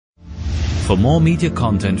For more media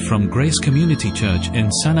content from Grace Community Church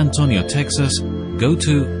in San Antonio, Texas, go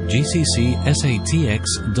to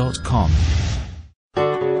gccsatx.com.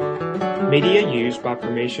 Media used by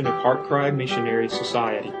permission of HeartCry Missionary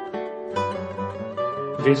Society.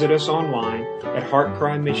 Visit us online at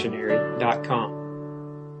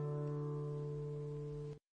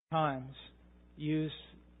heartcrymissionary.com. Times use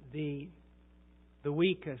the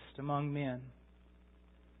weakest among men.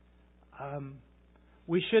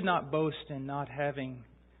 We should not boast in not having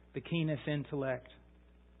the keenest intellect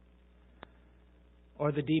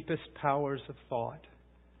or the deepest powers of thought.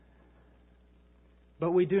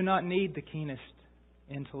 But we do not need the keenest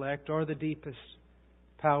intellect or the deepest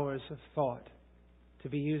powers of thought to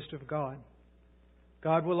be used of God.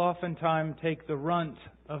 God will oftentimes take the runt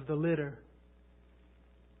of the litter.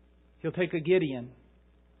 He'll take a Gideon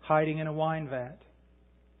hiding in a wine vat.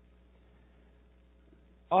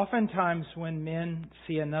 Oftentimes when men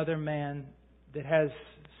see another man that has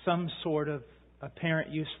some sort of apparent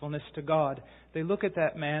usefulness to God, they look at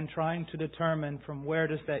that man trying to determine from where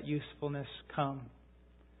does that usefulness come.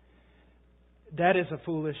 That is a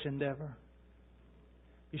foolish endeavor.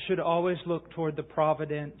 You should always look toward the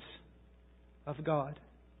providence of God.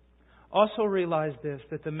 Also realize this,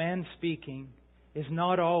 that the man speaking is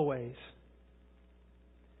not always,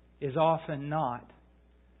 is often not,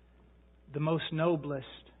 the most noblest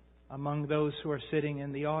among those who are sitting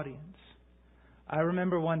in the audience. I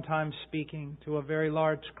remember one time speaking to a very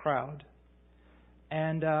large crowd,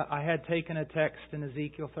 and I had taken a text in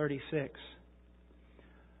Ezekiel 36.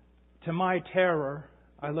 To my terror,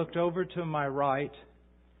 I looked over to my right,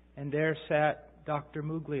 and there sat Dr.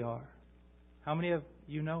 Mugliar. How many of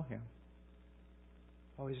you know him?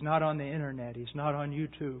 Oh, he's not on the internet. He's not on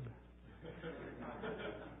YouTube.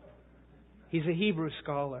 He's a Hebrew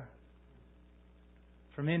scholar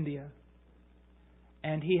from India.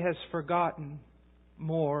 And he has forgotten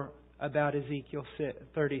more about Ezekiel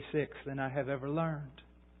 36 than I have ever learned.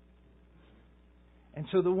 And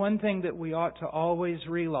so the one thing that we ought to always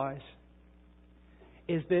realize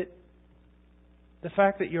is that the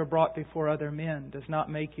fact that you're brought before other men does not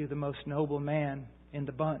make you the most noble man in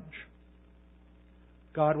the bunch.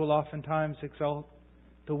 God will oftentimes exalt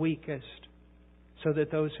the weakest so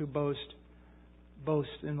that those who boast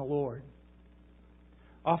in the Lord.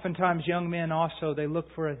 Oftentimes young men also, they look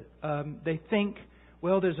for, they think,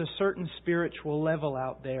 well, there's a certain spiritual level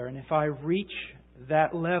out there, and if I reach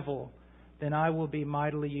that level, then I will be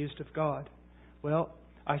mightily used of God. Well,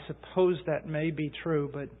 I suppose that may be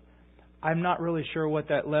true, but I'm not really sure what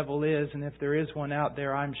that level is, and if there is one out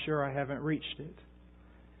there, I'm sure I haven't reached it.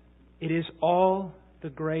 It is all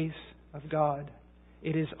the grace of God.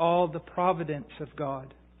 It is all the providence of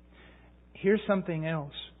God. Here's something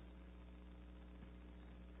else.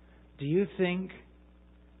 Do you think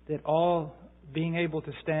that all being able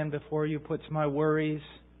to stand before you puts my worries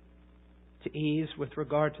to ease with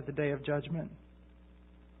regard to the day of judgment?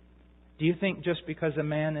 Do you think just because a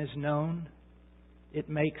man is known, it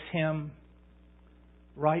makes him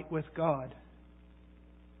right with God?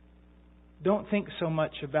 Don't think so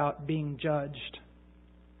much about being judged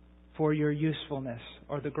for your usefulness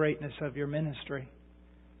or the greatness of your ministry.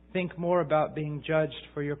 Think more about being judged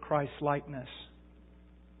for your Christ-likeness,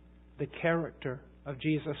 the character of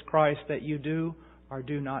Jesus Christ that you do or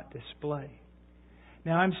do not display.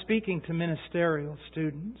 Now, I'm speaking to ministerial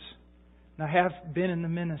students, and I have been in the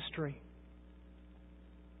ministry.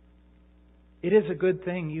 It is a good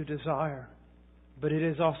thing you desire, but it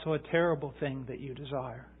is also a terrible thing that you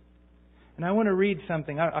desire. And I want to read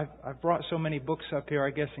something. I've brought so many books up here, I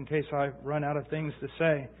guess, in case I run out of things to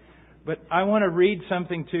say. But I want to read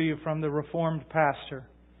something to you from the Reformed pastor.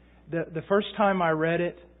 The first time I read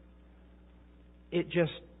it, it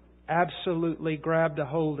just absolutely grabbed a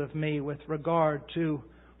hold of me with regard to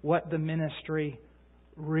what the ministry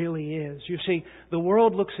really is. You see, the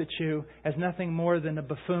world looks at you as nothing more than a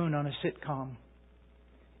buffoon on a sitcom.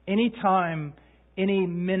 Anytime any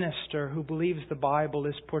minister who believes the Bible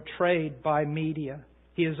is portrayed by media,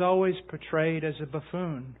 he is always portrayed as a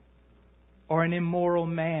buffoon or an immoral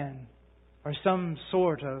man or some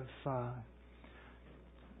sort of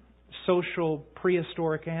social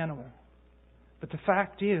prehistoric animal. But the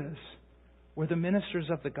fact is, we're the ministers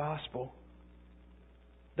of the gospel.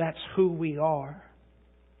 That's who we are.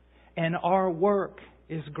 And our work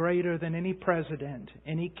is greater than any president,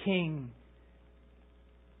 any king,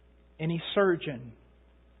 any surgeon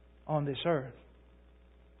on this earth.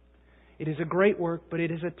 It is a great work, but it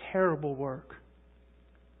is a terrible work.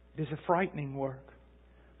 It is a frightening work.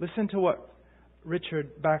 Listen to what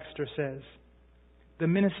Richard Baxter says. The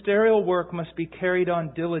ministerial work must be carried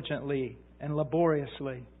on diligently and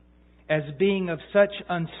laboriously. as being of such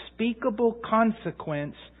unspeakable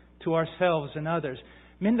consequence to ourselves and others.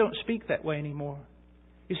 Men don't speak that way anymore.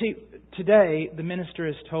 You see, today the minister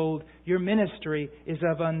is told, your ministry is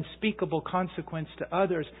of unspeakable consequence to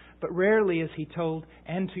others, but rarely is he told,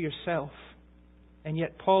 and to yourself. And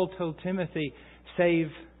yet Paul told Timothy, save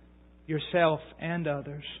yourself and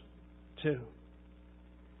others too.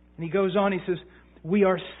 And he goes on, he says, we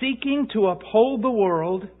are seeking to uphold the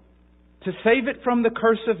world, to save it from the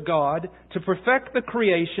curse of God, to perfect the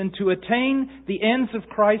creation, to attain the ends of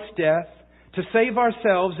Christ's death, to save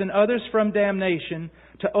ourselves and others from damnation,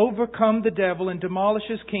 to overcome the devil and demolish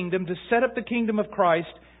his kingdom, to set up the kingdom of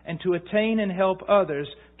Christ, and to attain and help others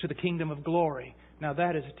to the kingdom of glory. Now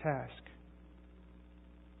that is a task.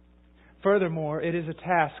 Furthermore, it is a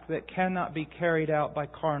task that cannot be carried out by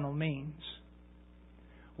carnal means.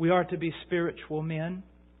 We are to be spiritual men.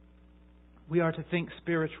 We are to think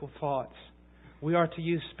spiritual thoughts. We are to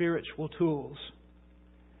use spiritual tools.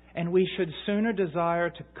 And we should sooner desire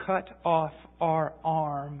to cut off our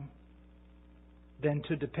arm than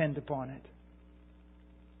to depend upon it.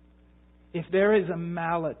 If there is a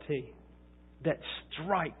malady that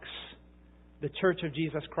strikes the Church of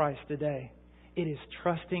Jesus Christ today, it is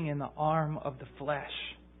trusting in the arm of the flesh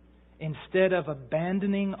instead of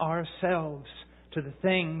abandoning ourselves to the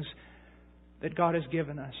things that God has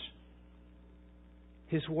given us.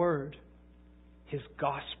 His Word, His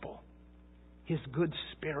Gospel, His good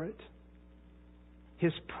Spirit,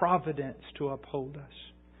 His providence to uphold us.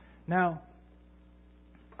 Now,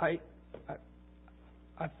 I've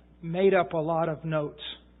made up a lot of notes,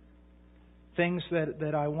 things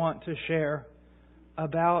that I want to share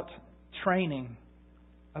about training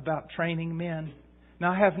men.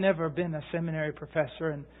 Now, I have never been a seminary professor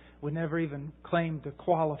and would never even claim to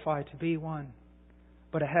qualify to be one.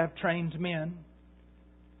 But I have trained men,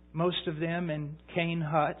 most of them in cane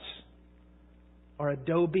huts or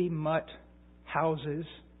adobe mutt houses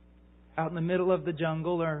out in the middle of the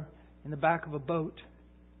jungle or in the back of a boat.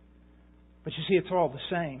 But you see, it's all the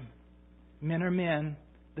same. Men are men.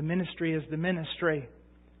 The ministry is the ministry.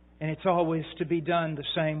 And it's always to be done the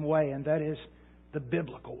same way, and that is the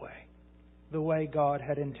biblical way, the way God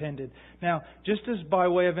had intended. Now, just as by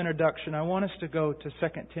way of introduction, I want us to go to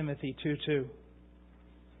 2 Timothy 2:2.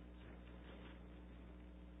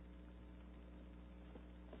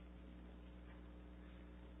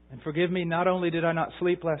 And forgive me, not only did I not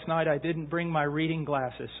sleep last night, I didn't bring my reading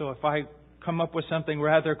glasses. So if I come up with something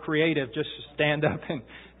rather creative, just stand up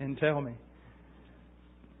and tell me.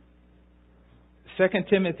 2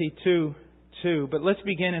 Timothy 2:2. But let's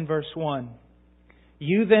begin in verse 1.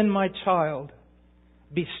 You then, my child,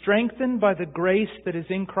 be strengthened by the grace that is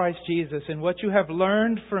in Christ Jesus, and what you have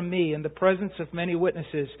learned from me in the presence of many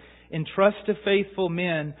witnesses, entrust to faithful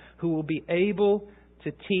men who will be able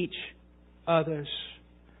to teach others.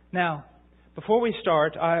 Now, before we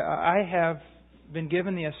start, I have been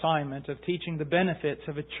given the assignment of teaching the benefits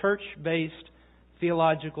of a church-based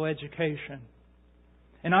theological education.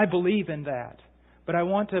 And I believe in that. But I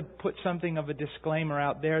want to put something of a disclaimer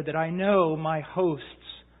out there that I know my hosts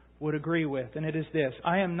would agree with. And it is this.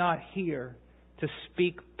 I am not here to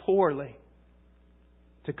speak poorly,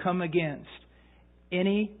 to come against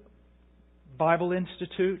any Bible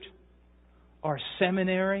institute or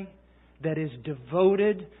seminary that is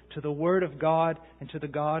devoted to the Word of God and to the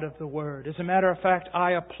God of the Word. As a matter of fact,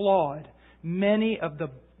 I applaud many of the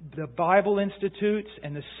Bible institutes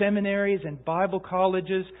and the seminaries and Bible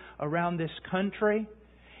colleges around this country.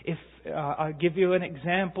 If I'll give you an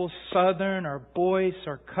example, Southern or Boyce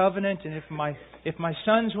or Covenant, and if my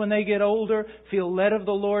sons, when they get older, feel led of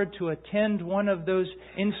the Lord to attend one of those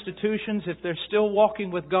institutions, if they're still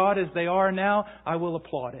walking with God as they are now, I will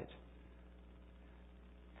applaud it.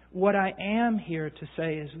 What I am here to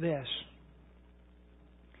say is this.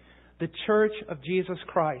 The Church of Jesus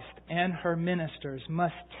Christ and her ministers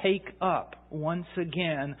must take up, once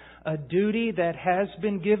again, a duty that has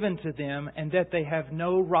been given to them and that they have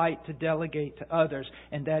no right to delegate to others,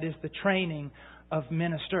 and that is the training of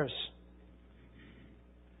ministers.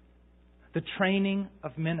 The training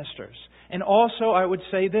of ministers. And also, I would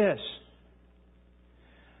say this,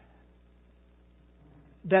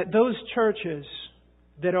 that those churches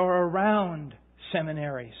that are around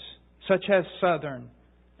seminaries, such as Southern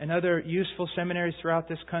and other useful seminaries throughout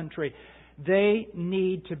this country, they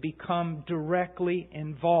need to become directly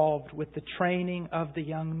involved with the training of the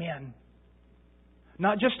young men.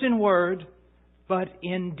 Not just in word, but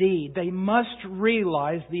in deed. They must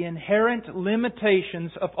realize the inherent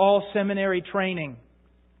limitations of all seminary training.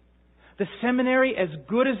 The seminary, as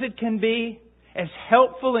good as it can be, as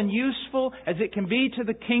helpful and useful as it can be to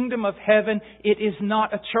the kingdom of heaven, it is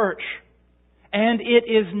not a church. And it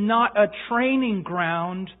is not a training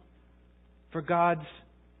ground for God's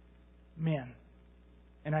men.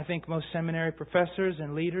 And I think most seminary professors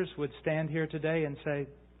and leaders would stand here today and say,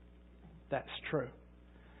 that's true.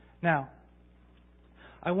 Now,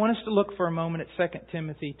 I want us to look for a moment at 2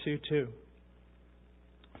 Timothy 2:2.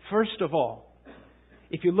 First of all,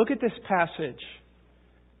 if you look at this passage,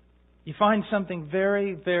 you find something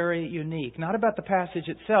very, very unique. Not about the passage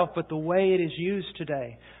itself, but the way it is used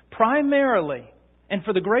today. Primarily, and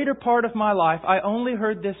for the greater part of my life, I only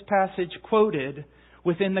heard this passage quoted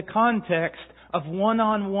within the context of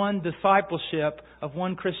one-on-one discipleship of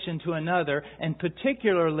one Christian to another, and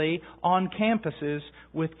particularly on campuses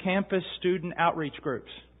with campus student outreach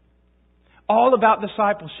groups. All about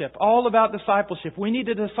discipleship. All about discipleship. We need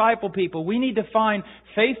to disciple people. We need to find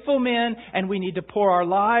faithful men, and we need to pour our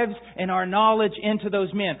lives and our knowledge into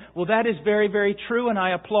those men. Well, that is very, very true, and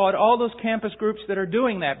I applaud all those campus groups that are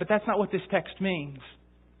doing that. But that's not what this text means.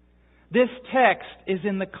 This text is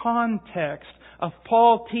in the context of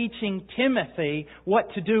Paul teaching Timothy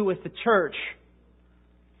what to do with the church.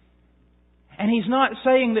 And he's not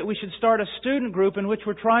saying that we should start a student group in which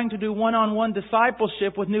we're trying to do one-on-one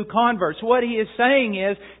discipleship with new converts. What he is saying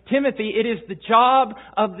is, Timothy, it is the job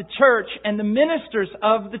of the church and the ministers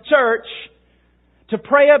of the church to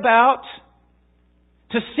pray about,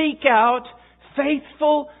 to seek out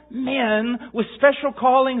faithful men with special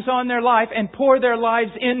callings on their life and pour their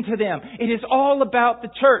lives into them. It is all about the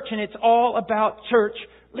church, and it's all about church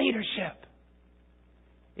leadership.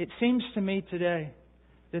 It seems to me today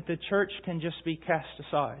that the church can just be cast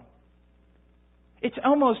aside. It's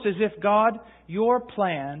almost as if God, your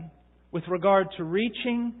plan with regard to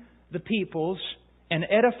reaching the peoples and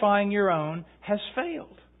edifying your own has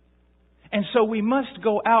failed. And so we must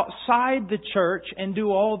go outside the church and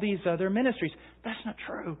do all these other ministries. That's not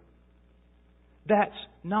true. That's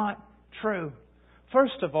not true.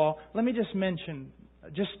 First of all, let me just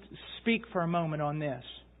speak for a moment on this.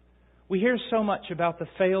 We hear so much about the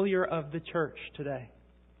failure of the church today.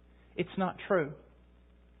 It's not true.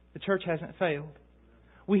 The church hasn't failed.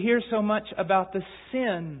 We hear so much about the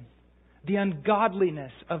sin, the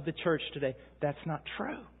ungodliness of the church today. That's not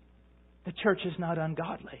true. The church is not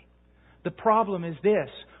ungodly. The problem is this: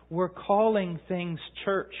 we're calling things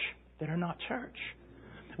church that are not church.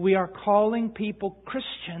 We are calling people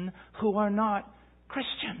Christian who are not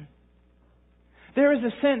Christian. There is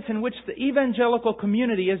a sense in which the evangelical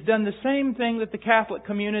community has done the same thing that the Catholic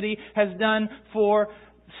community has done for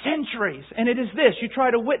centuries. And it is this: you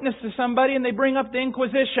try to witness to somebody and they bring up the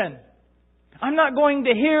Inquisition. I'm not going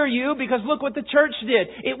to hear you because look what the church did.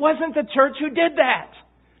 It wasn't the church who did that.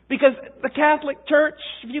 Because the Catholic Church,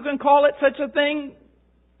 if you can call it such a thing,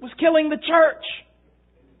 was killing the church.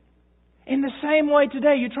 In the same way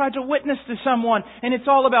today, you try to witness to someone and it's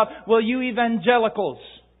all about, well, you evangelicals.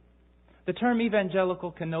 The term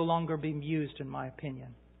evangelical can no longer be used, in my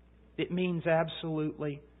opinion. It means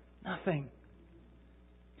absolutely nothing.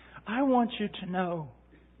 I want you to know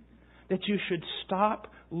that you should stop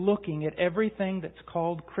looking at everything that's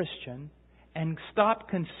called Christian and stop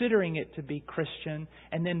considering it to be Christian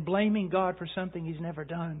and then blaming God for something He's never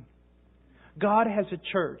done. God has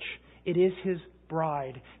a church. It is His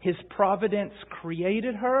bride. His providence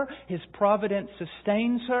created her. His providence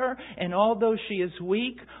sustains her. And although she is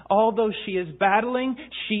weak, although she is battling,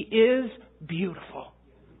 she is beautiful.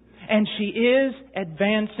 And she is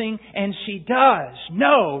advancing, and she does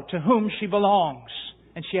know to whom she belongs.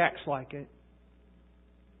 And she acts like it.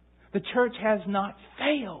 The church has not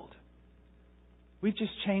failed. We've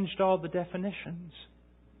just changed all the definitions.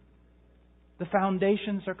 The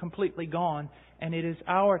foundations are completely gone, and it is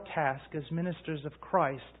our task as ministers of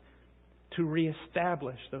Christ to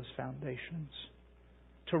reestablish those foundations.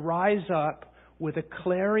 To rise up with a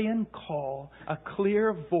clarion call, a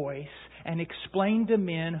clear voice, and explain to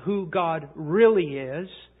men who God really is.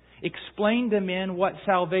 Explain to men what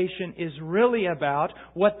salvation is really about,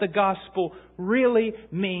 what the gospel really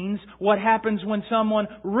means, what happens when someone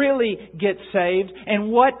really gets saved,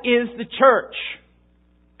 and what is the church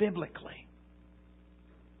biblically.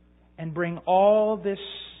 And bring all this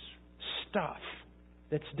stuff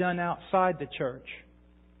that's done outside the church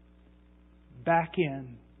back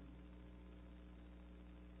in.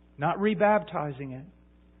 Not rebaptizing it,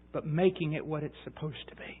 but making it what it's supposed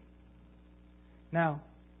to be. Now,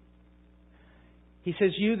 he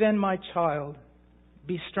says, "You then, my child,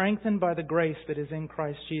 be strengthened by the grace that is in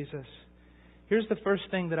Christ Jesus." Here's the first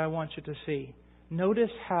thing that I want you to see.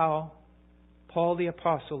 Notice how Paul the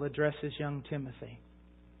Apostle addresses young Timothy.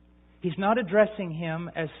 He's not addressing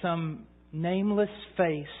him as some nameless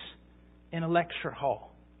face in a lecture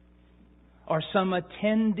hall, or some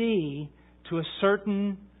attendee to a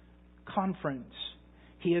certain conference.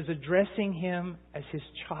 He is addressing him as His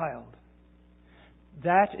child.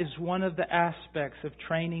 That is one of the aspects of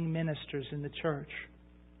training ministers in the church.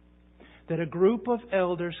 That a group of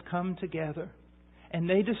elders come together and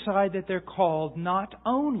they decide that they're called not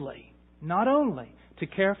only to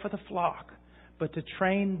care for the flock, but to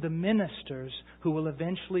train the ministers who will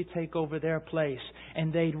eventually take over their place.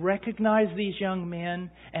 And they recognize these young men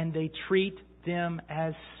and they treat them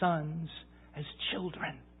as sons, as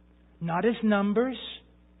children. Not as numbers,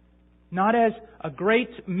 not as a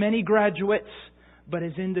great many graduates, but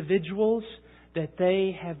as individuals that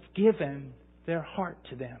they have given their heart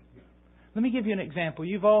to them. Let me give you an example.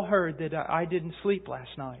 You've all heard that I didn't sleep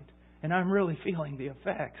last night, and I'm really feeling the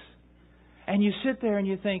effects. And you sit there and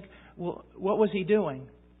you think, well, what was he doing?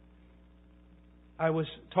 I was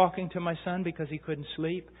talking to my son because he couldn't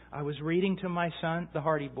sleep. I was reading to my son, the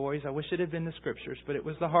Hardy Boys. I wish it had been the Scriptures, but it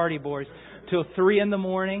was the Hardy Boys, till 3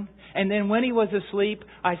 a.m. And then when he was asleep,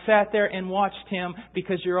 I sat there and watched him,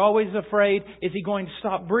 because you're always afraid, is he going to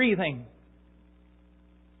stop breathing?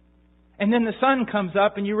 And then the sun comes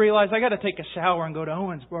up and you realize, I got to take a shower and go to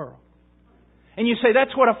Owensboro. And you say,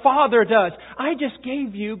 that's what a father does. God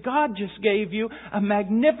just gave you a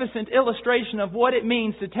magnificent illustration of what it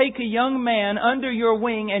means to take a young man under your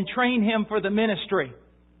wing and train him for the ministry.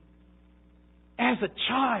 As a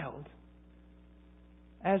child.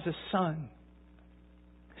 As a son.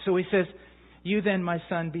 So he says, you then, my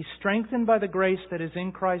son, be strengthened by the grace that is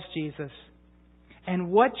in Christ Jesus. And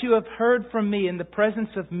what you have heard from me in the presence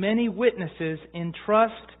of many witnesses,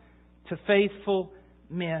 entrust to faithful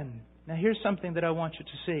men. Now here's something that I want you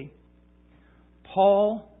to see.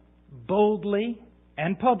 Paul boldly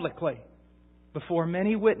and publicly, before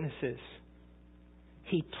many witnesses,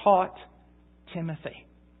 he taught Timothy.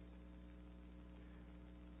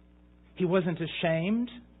 He wasn't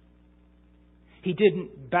ashamed. He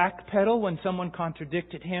didn't backpedal when someone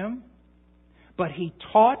contradicted him. But he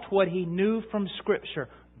taught what he knew from Scripture,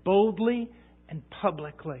 boldly and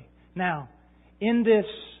publicly. Now, in this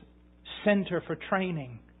center for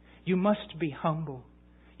training, you must be humble.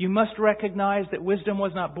 You must recognize that wisdom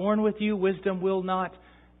was not born with you. Wisdom will not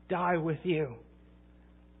die with you.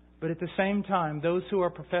 But at the same time, those who are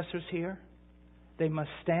professors here, they must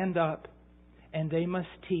stand up and they must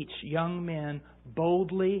teach young men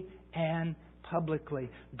boldly and publicly.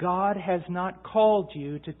 God has not called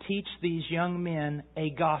you to teach these young men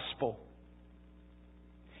a gospel.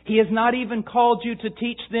 He has not even called you to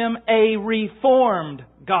teach them a reformed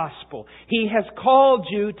gospel. He has called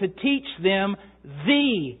you to teach them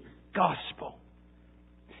the gospel.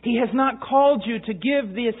 He has not called you to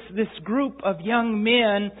give this group of young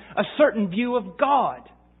men a certain view of God.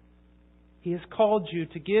 He has called you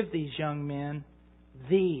to give these young men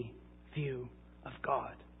the view of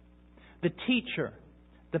God. The teacher,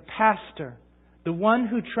 the pastor, the one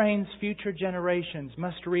who trains future generations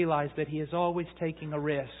must realize that he is always taking a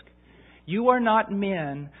risk. You are not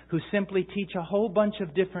men who simply teach a whole bunch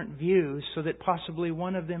of different views so that possibly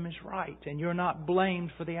one of them is right and you're not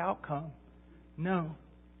blamed for the outcome. No.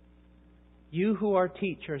 You who are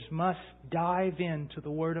teachers must dive into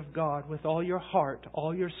the Word of God with all your heart,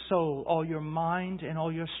 all your soul, all your mind, and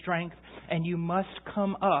all your strength, and you must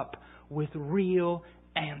come up with real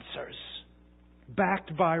answers,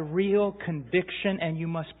 backed by real conviction, and you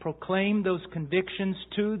must proclaim those convictions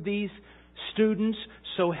to these students.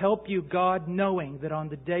 So help you God, knowing that on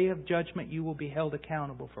the day of judgment you will be held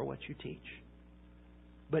accountable for what you teach.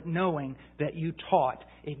 But knowing that you taught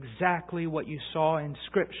exactly what you saw in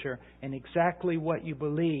Scripture and exactly what you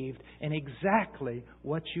believed and exactly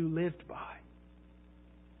what you lived by.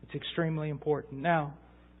 It's extremely important. Now,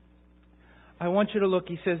 I want you to look.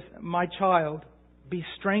 He says, my child, be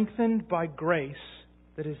strengthened by grace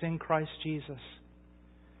that is in Christ Jesus.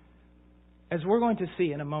 As we're going to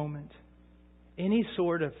see in a moment, any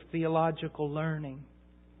sort of theological learning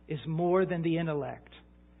is more than the intellect.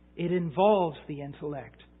 It involves the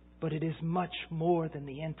intellect, but it is much more than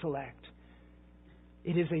the intellect.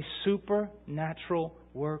 It is a supernatural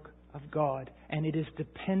work of God, and it is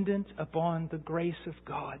dependent upon the grace of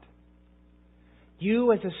God.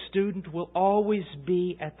 You as a student will always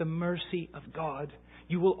be at the mercy of God.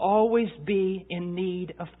 You will always be in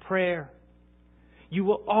need of prayer. You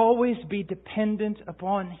will always be dependent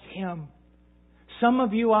upon Him. Some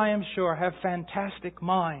of you, I am sure, have fantastic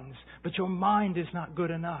minds, but your mind is not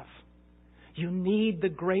good enough. You need the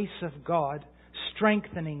grace of God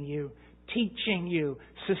strengthening you, teaching you,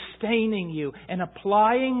 sustaining you, and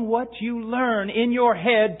applying what you learn in your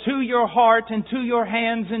head to your heart and to your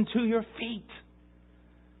hands and to your feet.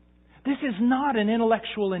 This is not an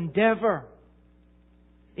intellectual endeavor.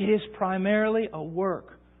 It is primarily a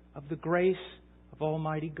work of the grace of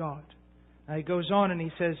Almighty God. Now he goes on and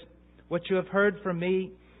he says, what you have heard from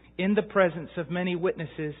me in the presence of many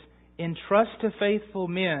witnesses, entrust to faithful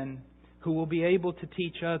men who will be able to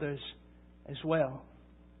teach others as well.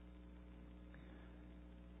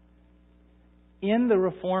 In the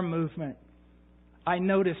Reform movement, I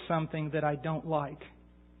noticed something that I don't like.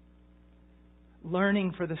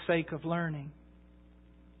 Learning for the sake of learning.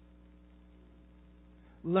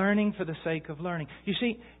 Learning for the sake of learning. You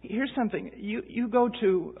see, here's something. You go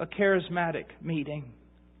to a charismatic meeting,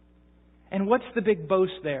 and what's the big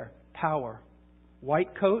boast there? Power.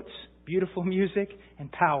 White coats, beautiful music,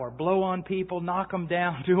 and power. Blow on people, knock them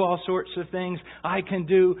down, do all sorts of things. I can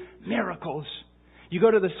do miracles. You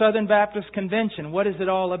go to the Southern Baptist Convention. What is it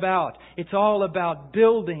all about? It's all about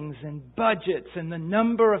buildings and budgets and the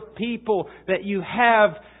number of people that you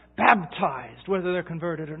have baptized, whether they're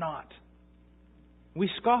converted or not. We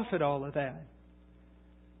scoff at all of that.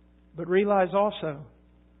 But realize also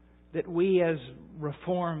that we as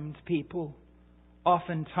Reformed people,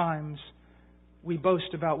 oftentimes we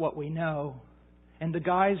boast about what we know. And the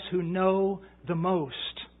guys who know the most,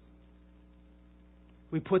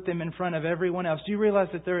 we put them in front of everyone else. Do you realize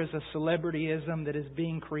that there is a celebrityism that is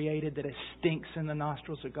being created that stinks in the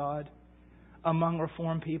nostrils of God among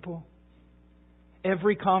Reformed people?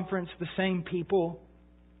 Every conference, the same people.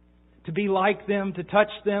 To be like them, to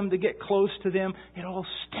touch them, to get close to them, it all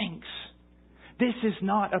stinks. This is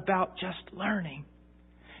not about just learning.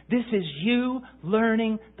 This is you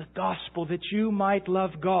learning the gospel that you might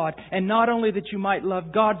love God. And not only that you might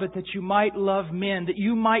love God, but that you might love men. That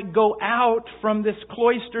you might go out from this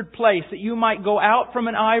cloistered place. That you might go out from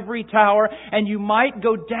an ivory tower and you might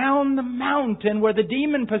go down the mountain where the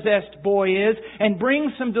demon-possessed boy is and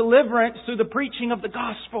bring some deliverance through the preaching of the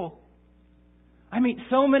gospel. I meet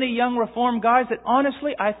so many young Reformed guys that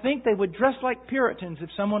honestly, I think they would dress like Puritans if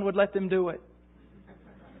someone would let them do it.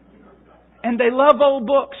 And they love old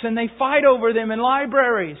books and they fight over them in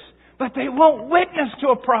libraries. But they won't witness to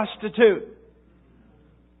a prostitute.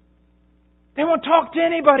 They won't talk to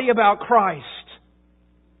anybody about Christ.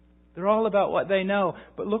 They're all about what they know.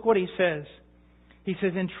 But look what he says. He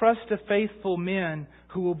says, entrust to faithful men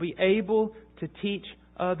who will be able to teach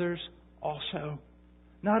others also.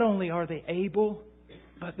 Not only are they able,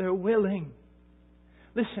 but they're willing.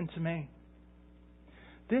 Listen to me.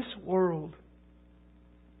 This world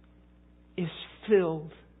is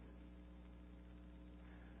filled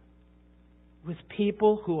with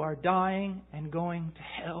people who are dying and going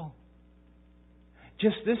to hell.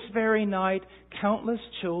 Just this very night, countless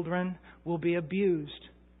children will be abused.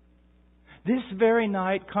 This very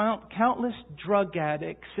night, countless drug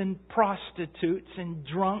addicts and prostitutes and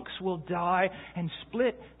drunks will die and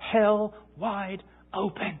split hell wide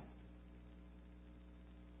open.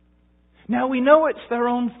 Now we know it's their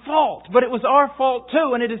own fault, but it was our fault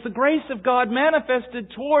too, and it is the grace of God manifested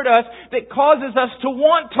toward us that causes us to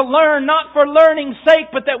want to learn, not for learning's sake,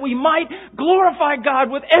 but that we might glorify God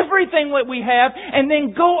with everything that we have and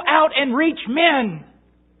then go out and reach men.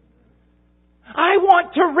 I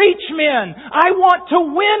want to reach men. I want to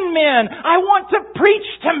win men. I want to preach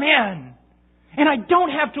to men. And I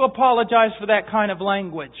don't have to apologize for that kind of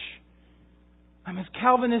language. I'm as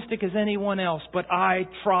Calvinistic as anyone else, but I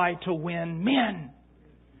try to win men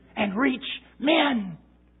and reach men.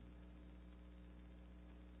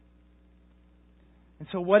 And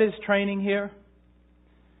so what is training here?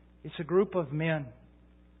 It's a group of men,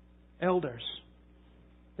 elders.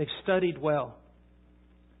 They've studied well.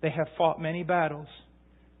 They have fought many battles.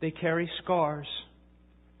 They carry scars.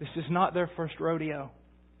 This is not their first rodeo.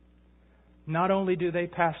 Not only do they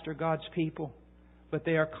pastor God's people, but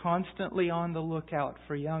they are constantly on the lookout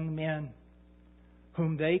for young men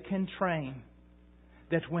whom they can train,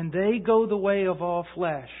 that when they go the way of all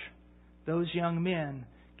flesh, those young men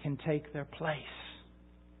can take their place.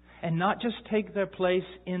 And not just take their place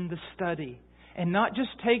in the study, and not just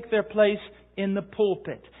take their place in the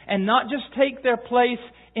pulpit, and not just take their place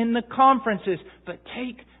in the conferences, but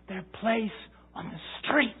take their place on the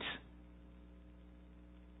street.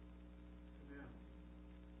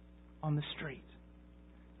 On the street.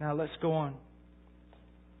 Now let's go on.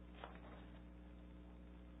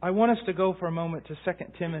 I want us to go for a moment to 2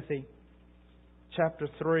 Timothy chapter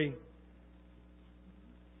 3.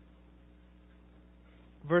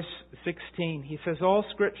 Verse 16. He says, all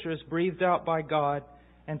Scripture is breathed out by God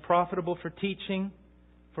and profitable for teaching,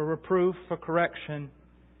 for reproof, for correction,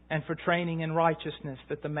 and for training in righteousness,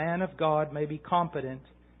 that the man of God may be competent,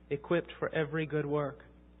 equipped for every good work.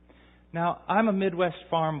 Now, I'm a Midwest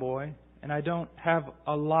farm boy, and I don't have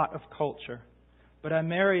a lot of culture. But I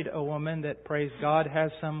married a woman that, praise God,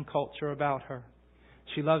 has some culture about her.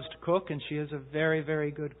 She loves to cook, and she is a very,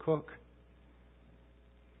 very good cook.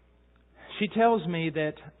 She tells me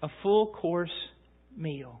that a full course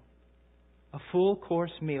meal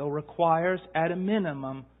requires, at a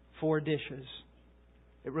minimum, 4 dishes.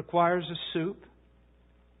 It requires a soup.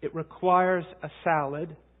 It requires a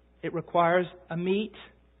salad. It requires a meat,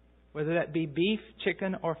 whether that be beef,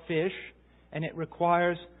 chicken, or fish. And it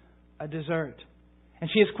requires a dessert. And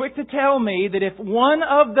she is quick to tell me that if one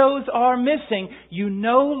of those are missing, you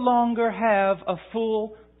no longer have a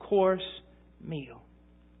full course meal.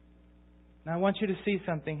 Now I want you to see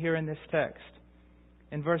something here in this text.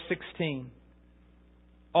 In verse 16.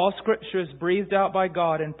 All Scripture is breathed out by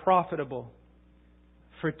God and profitable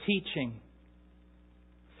for teaching,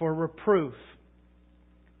 for reproof,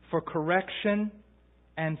 for correction,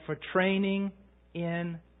 and for training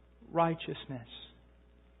in righteousness.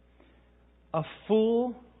 A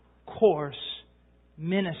full course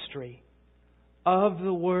ministry of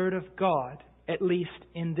the Word of God, at least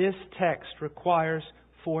in this text, requires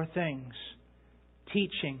 4 things: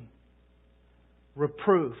 teaching,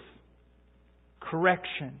 reproof,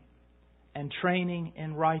 correction, and training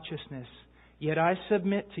in righteousness. Yet I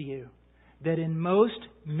submit to you that in most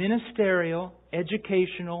ministerial,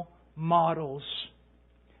 educational models,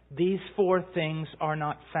 these 4 things are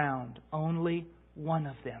not found. Only one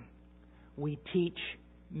of them. We teach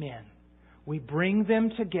men. We bring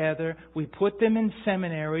them together. We put them in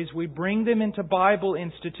seminaries. We bring them into Bible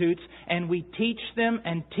institutes. And we teach them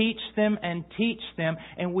and teach them and teach them.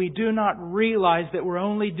 And we do not realize that we're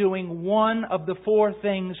only doing one of the 4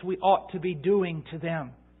 things we ought to be doing to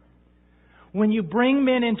them. When you bring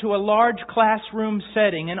men into a large classroom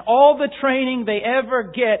setting and all the training they ever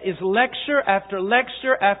get is lecture after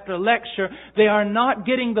lecture after lecture, they are not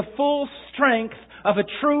getting the full strength of a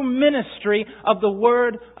true ministry of the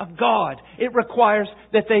Word of God. It requires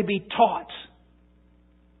that they be taught.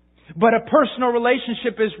 But a personal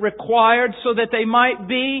relationship is required so that they might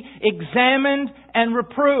be examined and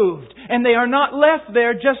reproved. And they are not left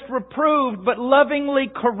there just reproved, but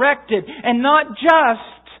lovingly corrected. And not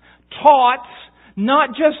just taught, not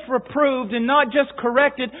just reproved and not just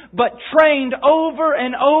corrected, but trained over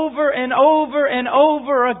and over and over and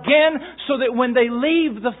over again, so that when they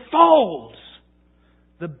leave the fold,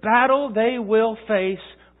 the battle they will face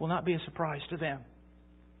will not be a surprise to them.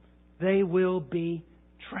 They will be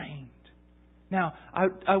trained. Now,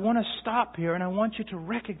 I want to stop here and I want you to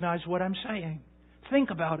recognize what I'm saying.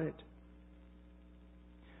 Think about it.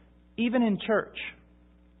 Even in church,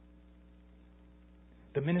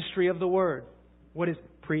 the ministry of the Word, what is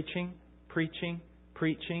it? Preaching, preaching,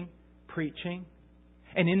 preaching, preaching.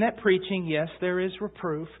 And in that preaching, yes, there is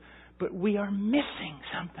reproof, but we are missing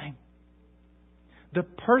something. The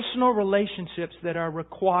personal relationships that are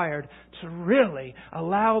required to really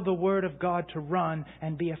allow the Word of God to run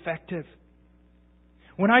and be effective.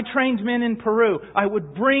 When I trained men in Peru, I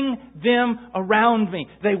would bring them around me.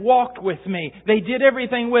 They walked with me. They did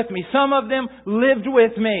everything with me. Some of them lived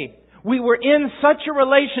with me. We were in such a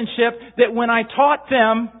relationship that when I taught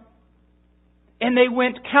them and they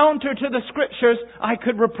went counter to the Scriptures, I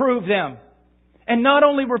could reprove them. And not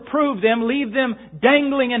only reprove them, leave them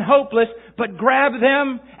dangling and hopeless, but grab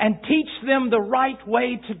them and teach them the right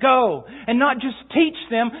way to go. And not just teach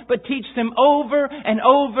them, but teach them over and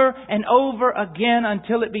over and over again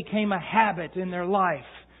until it became a habit in their life.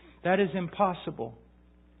 That is impossible.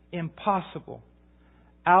 Impossible.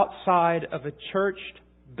 Outside of a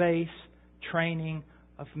church-based training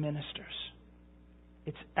of ministers.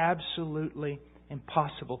 It's absolutely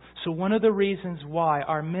impossible. So one of the reasons why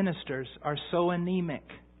our ministers are so anemic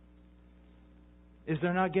is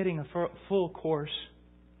they're not getting a full course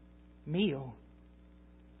meal.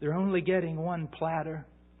 They're only getting one platter.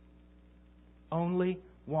 Only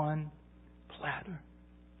one platter.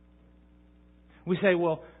 We say,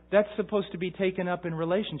 well, that's supposed to be taken up in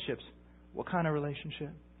relationships. What kind of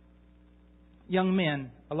relationship? Young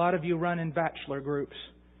men, a lot of you run in bachelor groups.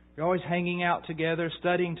 You're always hanging out together,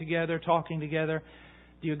 studying together, talking together.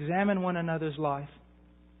 Do you examine one another's life?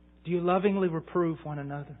 Do you lovingly reprove one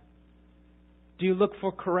another? Do you look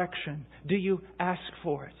for correction? Do you ask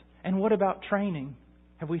for it? And what about training?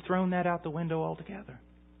 Have we thrown that out the window altogether?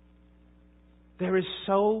 There is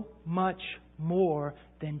so much more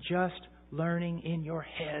than just learning in your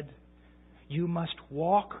head. You must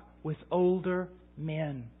walk with older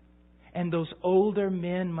men And those older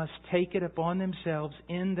men must take it upon themselves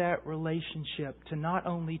in that relationship to not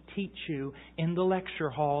only teach you in the lecture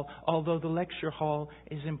hall, although the lecture hall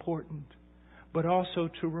is important, but also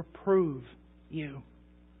to reprove you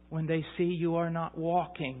when they see you are not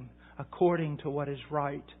walking according to what is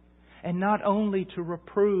right. And not only to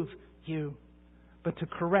reprove you, but to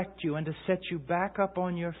correct you and to set you back up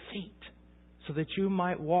on your feet so that you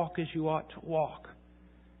might walk as you ought to walk.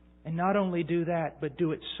 And not only do that, but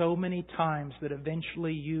do it so many times that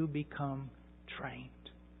eventually you become trained.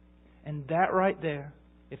 And that right there,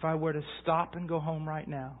 if I were to stop and go home right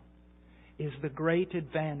now, is the great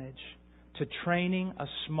advantage to training a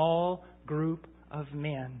small group of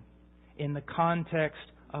men in the context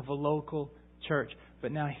of a local church.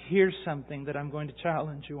 But now here's something that I'm going to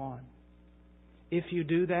challenge you on. If you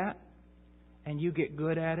do that and you get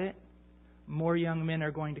good at it, more young men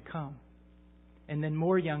are going to come. And then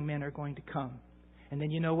more young men are going to come. And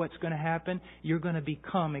then you know what's going to happen? You're going to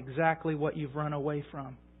become exactly what you've run away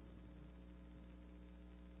from.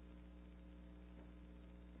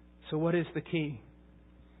 So what is the key?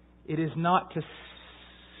 It is not to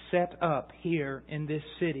set up here in this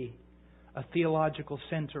city a theological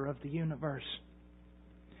center of the universe.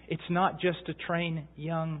 It's not just to train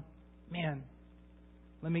young men.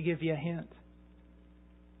 Let me give you a hint.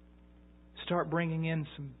 Start bringing in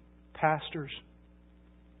some pastors.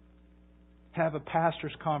 Have a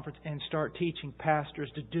pastors' conference and start teaching pastors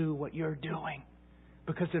to do what you're doing.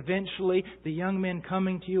 Because eventually, the young men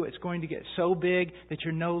coming to you, it's going to get so big that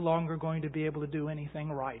you're no longer going to be able to do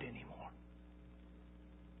anything right anymore.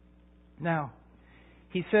 Now,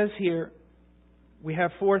 he says here, we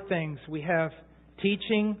have 4 things. We have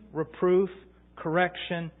teaching, reproof,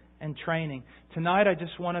 correction, and training. Tonight, I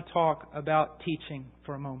just want to talk about teaching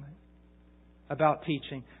for a moment. About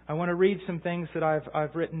teaching. I want to read some things that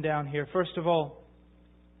I've written down here. First of all,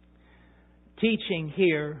 teaching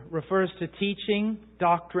here refers to teaching,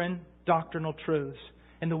 doctrine, doctrinal truths.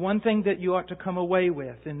 And the one thing that you ought to come away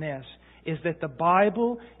with in this is that the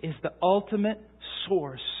Bible is the ultimate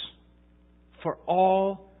source for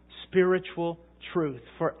all spiritual truth,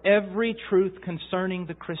 for every truth concerning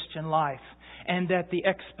the Christian life. And that the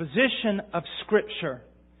exposition of Scripture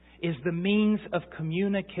is the means of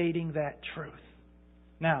communicating that truth.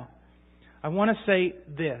 Now, I want to say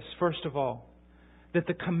this, first of all, that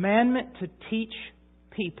the commandment to teach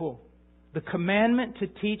people, the commandment to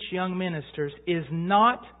teach young ministers is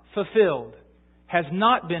not fulfilled, has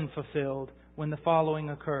not been fulfilled when the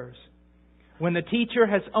following occurs. When the teacher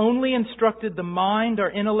has only instructed the mind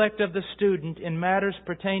or intellect of the student in matters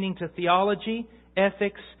pertaining to theology,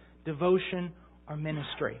 ethics, devotion, or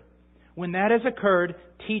ministry. When that has occurred,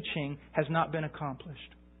 teaching has not been accomplished.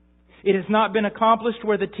 It has not been accomplished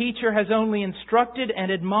where the teacher has only instructed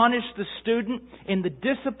and admonished the student in the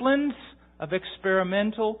disciplines of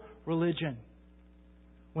experimental religion.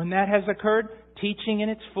 When that has occurred, teaching in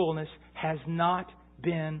its fullness has not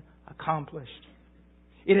been accomplished.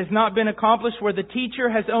 It has not been accomplished where the teacher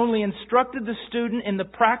has only instructed the student in the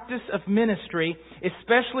practice of ministry,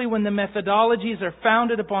 especially when the methodologies are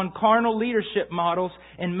founded upon carnal leadership models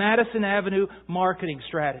and Madison Avenue marketing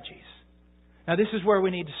strategies. Now, this is where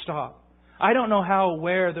we need to stop. I don't know how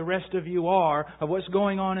aware the rest of you are of what's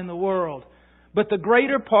going on in the world, but the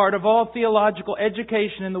greater part of all theological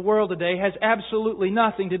education in the world today has absolutely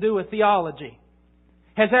nothing to do with theology.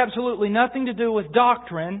 Has absolutely nothing to do with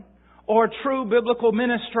doctrine or true biblical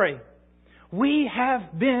ministry. We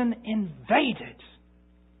have been invaded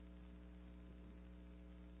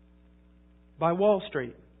by Wall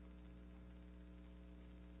Street,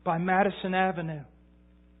 by Madison Avenue.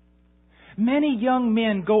 Many young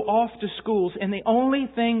men go off to schools and the only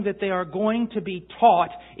thing that they are going to be taught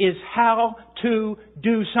is how to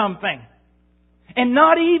do something. And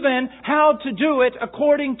not even how to do it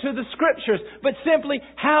according to the Scriptures, but simply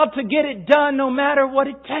how to get it done no matter what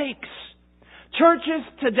it takes. Churches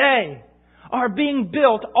today are being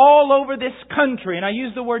built all over this country, and I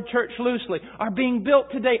use the word church loosely, are being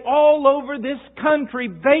built today all over this country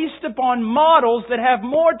based upon models that have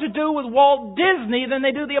more to do with Walt Disney than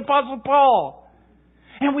they do the Apostle Paul.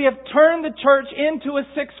 And we have turned the church into a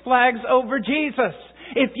Six Flags over Jesus.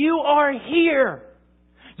 If you are here,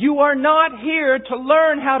 you are not here to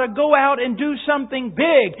learn how to go out and do something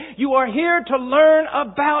big. You are here to learn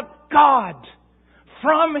about God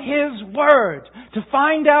from His Word, to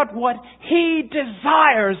find out what He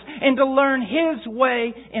desires and to learn His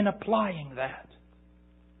way in applying that.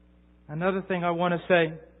 Another thing I want to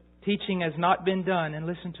say, teaching has not been done, and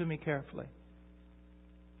listen to me carefully,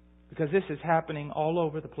 because this is happening all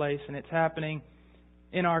over the place, and it's happening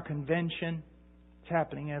in our convention. It's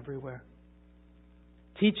happening everywhere.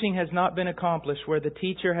 Teaching has not been accomplished where the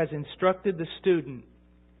teacher has instructed the student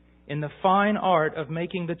in the fine art of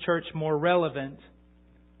making the church more relevant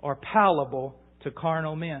or palatable to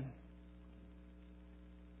carnal men.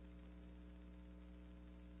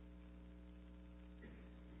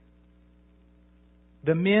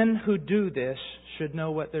 The men who do this should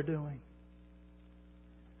know what they're doing.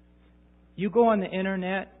 You go on the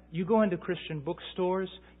internet, you go into Christian bookstores,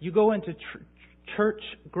 you go into church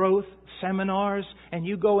growth seminars, and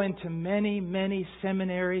you go into many, many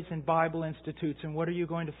seminaries and Bible institutes, and what are you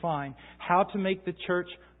going to find? How to make the church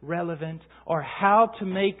relevant, or how to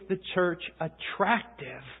make the church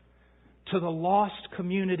attractive to the lost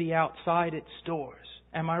community outside its doors.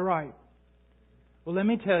 Am I right? Well, let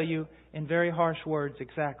me tell you in very harsh words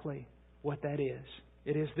exactly what that is.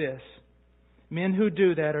 It is this. Men who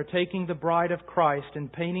do that are taking the bride of Christ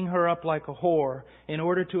and painting her up like a whore in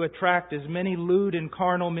order to attract as many lewd and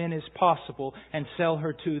carnal men as possible and sell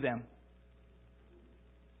her to them.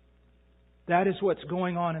 That is what's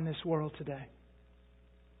going on in this world today.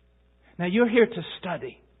 Now, you're here to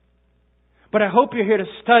study. But I hope you're here to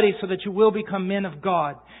study so that you will become men of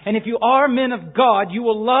God. And if you are men of God, you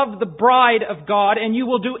will love the bride of God and you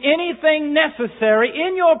will do anything necessary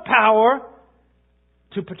in your power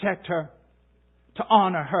to protect her, to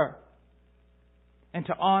honor her, and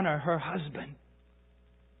to honor her husband.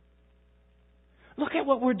 Look at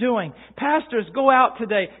what we're doing. Pastors go out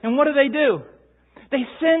today, and what do? They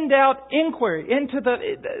send out inquiry into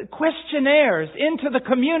the questionnaires into the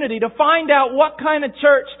community to find out what kind of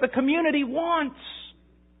church the community wants.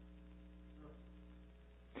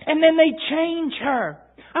 And then they change her.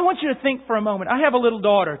 I want you to think for a moment. I have a little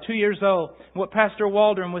daughter, 2 years old. What Pastor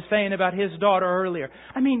Waldron was saying about his daughter earlier.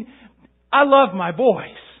 I mean, I love my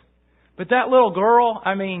boys. But that little girl,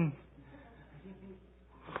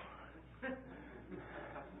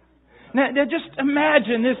 Now just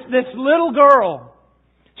imagine this little girl.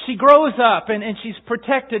 She grows up and she's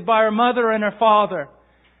protected by her mother and her father.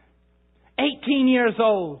 18 years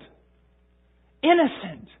old.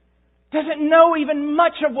 Innocent. Doesn't know even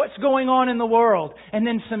much of what's going on in the world. And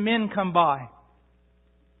then some men come by.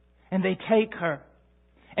 And they take her.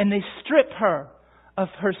 And they strip her of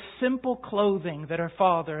her simple clothing that her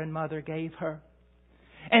father and mother gave her.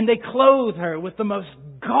 And they clothe her with the most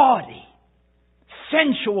gaudy,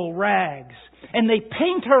 sensual rags. And they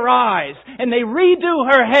paint her eyes. And they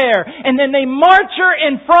redo her hair. And then they march her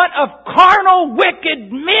in front of carnal,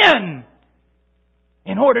 wicked men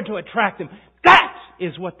in order to attract them. That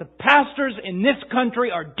is what the pastors in this country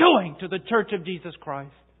are doing to the Church of Jesus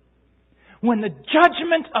Christ. When the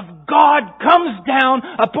judgment of God comes down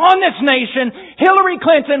upon this nation, Hillary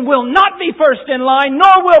Clinton will not be first in line,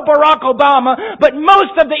 nor will Barack Obama, but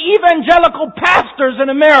most of the evangelical pastors in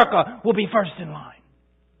America will be first in line.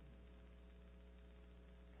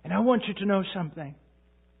 And I want you to know something.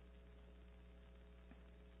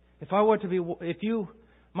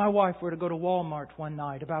 My wife were to go to Walmart one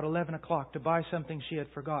night about 11 o'clock to buy something she had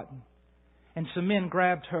forgotten, and some men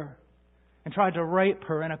grabbed her and tried to rape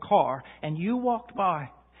her in a car, and you walked by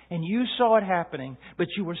and you saw it happening, but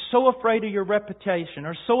you were so afraid of your reputation,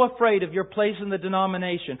 or so afraid of your place in the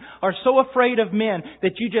denomination, or so afraid of men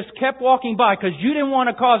that you just kept walking by because you didn't want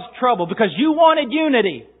to cause trouble, because you wanted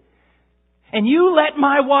unity. And you let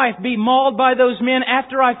my wife be mauled by those men.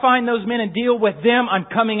 After I find those men and deal with them, I'm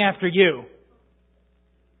coming after you.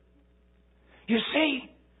 You see,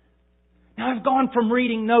 now I've gone from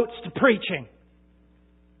reading notes to preaching.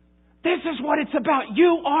 This is what it's about.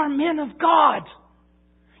 You are men of God.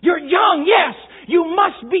 You're young, yes. You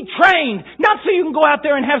must be trained. Not so you can go out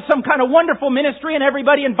there and have some kind of wonderful ministry and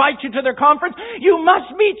everybody invites you to their conference. You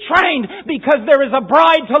must be trained because there is a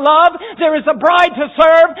bride to love. There is a bride to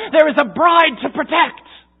serve. There is a bride to protect.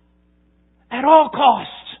 At all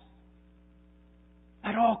costs.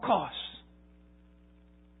 At all costs.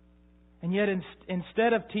 And yet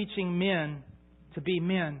instead of teaching men to be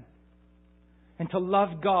men and to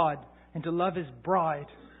love God and to love His bride,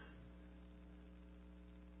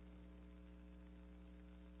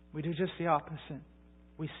 we do just the opposite.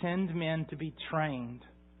 We send men to be trained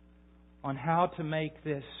on how to make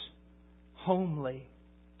this homely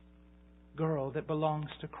girl that belongs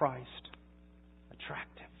to Christ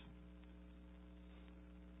attractive.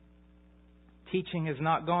 Teaching has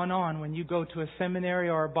not gone on when you go to a seminary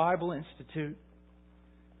or a Bible institute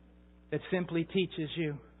that simply teaches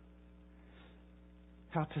you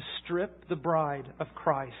how to strip the bride of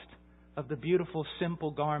Christ of the beautiful,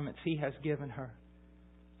 simple garments He has given her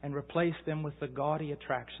and replace them with the gaudy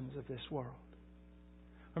attractions of this world.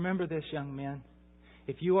 Remember this, young men.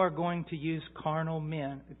 If you are going to use carnal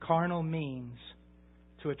means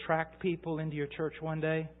to attract people into your church one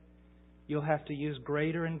day, you'll have to use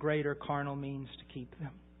greater and greater carnal means to keep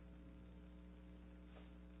them.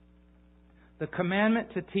 The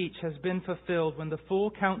commandment to teach has been fulfilled when the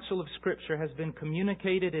full counsel of Scripture has been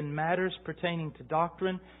communicated in matters pertaining to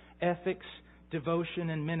doctrine, ethics,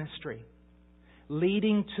 devotion, and ministry,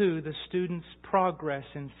 leading to the student's progress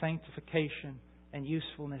in sanctification and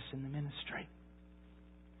usefulness in the ministry.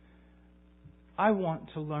 I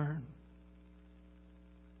want to learn.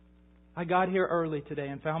 I got here early today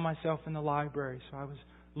and found myself in the library, so I was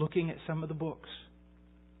looking at some of the books.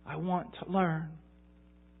 I want to learn.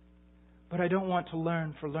 But I don't want to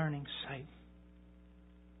learn for learning's sake.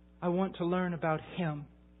 I want to learn about Him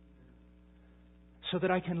so that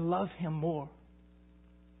I can love Him more.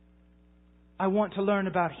 I want to learn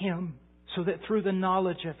about Him so that through the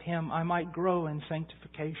knowledge of Him I might grow in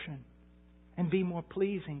sanctification and be more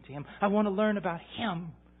pleasing to Him. I want to learn about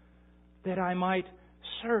Him that I might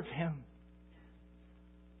serve Him.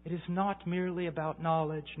 It is not merely about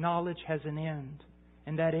knowledge. Knowledge has an end.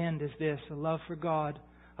 And that end is this: a love for God,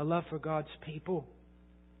 a love for God's people,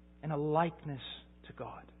 and a likeness to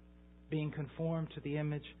God, being conformed to the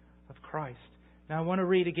image of Christ. Now I want to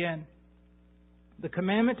read again. The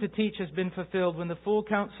commandment to teach has been fulfilled when the full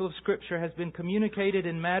counsel of Scripture has been communicated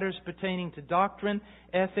in matters pertaining to doctrine,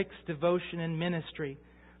 ethics, devotion, and ministry,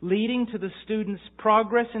 leading to the student's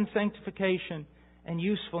progress in sanctification and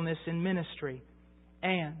usefulness in ministry,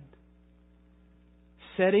 and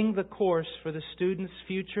setting the course for the student's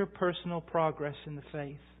future personal progress in the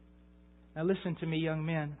faith. Now listen to me, young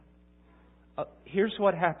men. Here's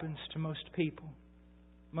what happens to most people,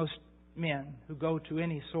 most men who go to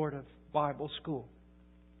any sort of Bible school.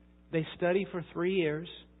 They study for 3 years,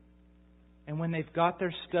 and when they've got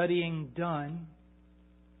their studying done,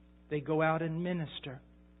 they go out and minister,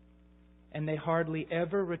 and they hardly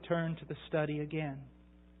ever return to the study again.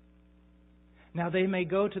 Now, they may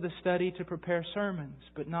go to the study to prepare sermons,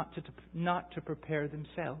 but not to prepare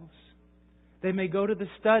themselves. They may go to the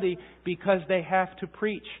study because they have to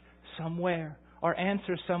preach somewhere or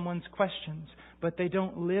answer someone's questions, but they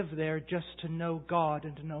don't live there just to know God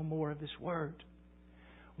and to know more of His Word.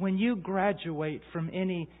 When you graduate from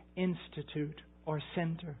any institute or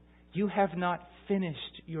center, you have not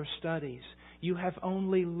finished your studies. You have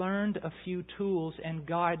only learned a few tools and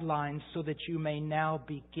guidelines so that you may now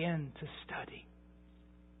begin to study.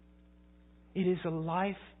 It is a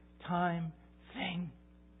lifetime thing.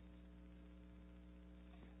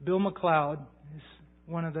 Bill McLeod is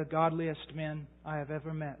one of the godliest men I have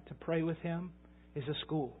ever met. To pray with him is a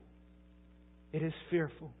school. It is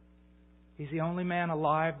fearful. He's the only man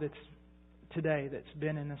alive today that's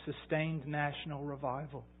been in a sustained national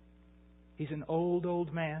revival. He's an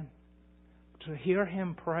old man. To hear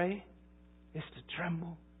him pray is to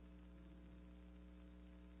tremble.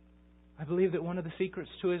 I believe that one of the secrets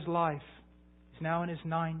to his life, he's now in his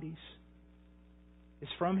 90s, is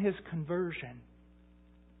from his conversion.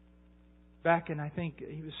 Back in, I think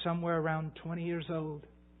he was somewhere around 20 years old,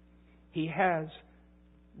 he has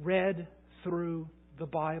read through the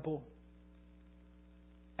Bible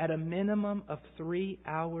at a minimum of 3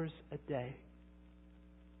 hours a day.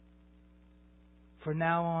 For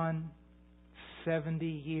now on 70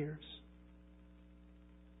 years.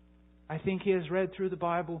 I think he has read through the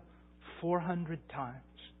Bible 400 times.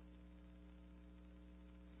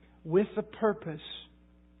 With the purpose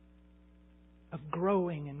of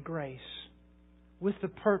growing in grace. With the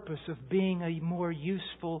purpose of being a more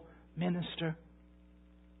useful minister.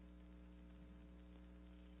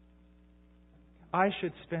 I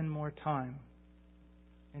should spend more time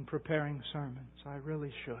in preparing sermons. I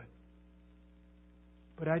really should.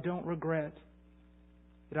 But I don't regret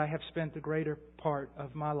that I have spent the greater part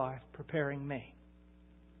of my life preparing me.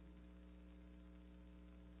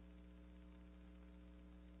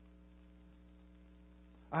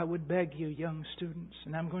 I would beg you, young students,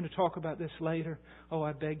 and I'm going to talk about this later. Oh,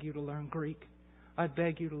 I beg you to learn Greek. I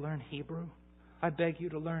beg you to learn Hebrew. I beg you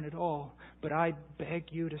to learn it all. But I beg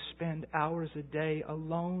you to spend hours a day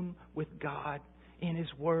alone with God in His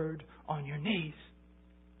Word on your knees.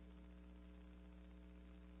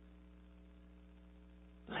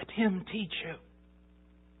 Let Him teach you.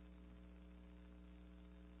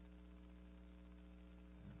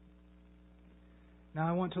 Now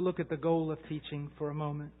I want to look at the goal of teaching for a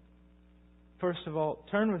moment. First of all,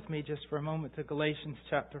 turn with me just for a moment to Galatians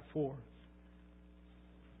chapter 4.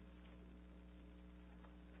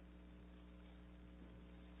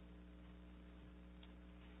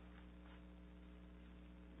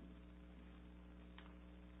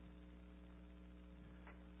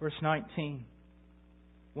 Verse 19.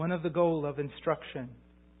 One of the goal of instruction,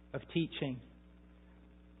 of teaching,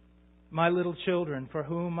 my little children, for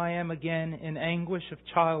whom I am again in anguish of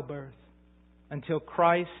childbirth, until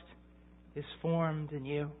Christ is formed in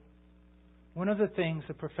you. One of the things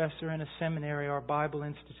a professor in a seminary or Bible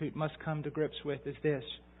institute must come to grips with is this: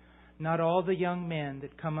 not all the young men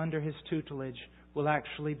that come under his tutelage will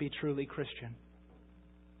actually be truly Christian.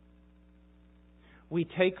 We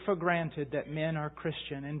take for granted that men are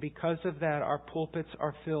Christian, and because of that, our pulpits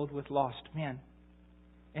are filled with lost men,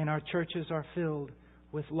 and our churches are filled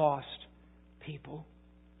with lost people.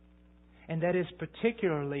 And that is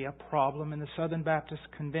particularly a problem in the Southern Baptist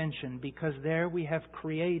Convention, because there we have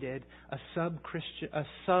created a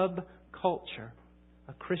subculture,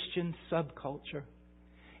 a Christian subculture,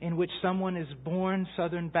 in which someone is born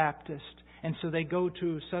Southern Baptist, and so they go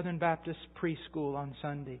to Southern Baptist preschool on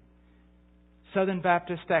Sunday, Southern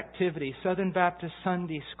Baptist activity, Southern Baptist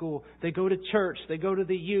Sunday school. They go to church. They go to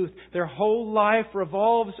the youth. Their whole life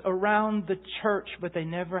revolves around the church, but they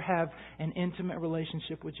never have an intimate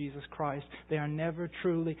relationship with Jesus Christ. They are never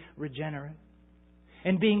truly regenerate.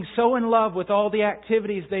 And being so in love with all the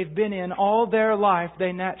activities they've been in all their life,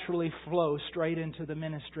 they naturally flow straight into the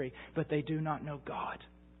ministry, but they do not know God.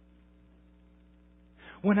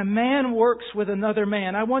 When a man works with another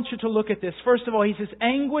man, I want you to look at this. First of all, he says,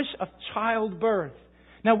 anguish of childbirth.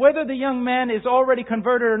 Now, whether the young man is already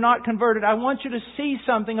converted or not converted, I want you to see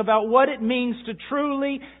something about what it means to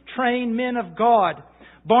truly train men of God.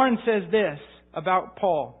 Barnes says this about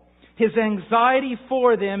Paul. His anxiety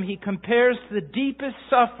for them he compares to the deepest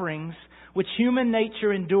sufferings which human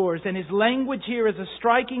nature endures. And his language here is a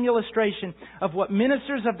striking illustration of what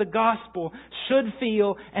ministers of the gospel should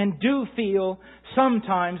feel and do feel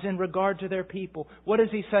sometimes in regard to their people. What is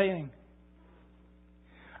he saying?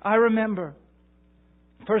 I remember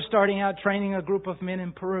first starting out training a group of men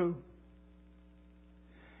in Peru.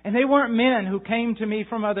 And they weren't men who came to me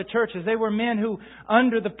from other churches. They were men who,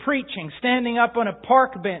 under the preaching, standing up on a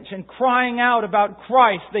park bench and crying out about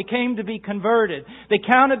Christ, they came to be converted. They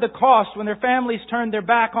counted the cost when their families turned their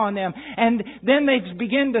back on them. And then they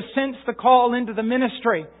begin to sense the call into the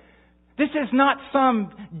ministry. This is not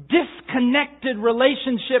some disconnected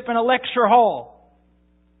relationship in a lecture hall.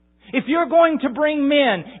 If you're going to bring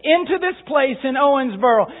men into this place in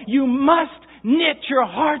Owensboro, you must knit your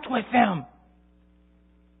heart with them.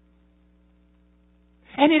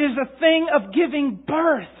 And it is a thing of giving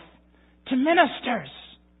birth to ministers.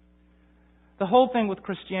 The whole thing with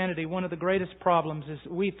Christianity, one of the greatest problems is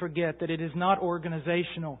we forget that it is not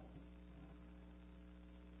organizational.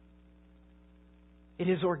 It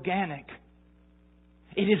is organic.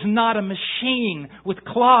 It is not a machine with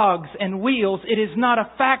clogs and wheels. It is not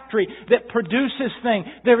a factory that produces things.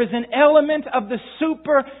 There is an element of the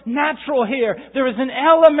supernatural here. There is an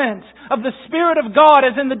element of the Spirit of God,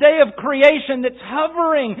 as in the day of creation, that's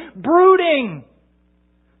hovering, brooding,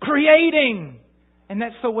 creating. And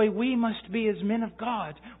that's the way we must be as men of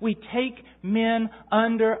God. We take men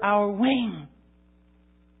under our wing.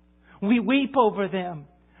 We weep over them.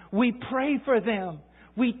 We pray for them.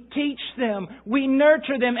 We teach them. We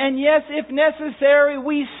nurture them. And yes, if necessary,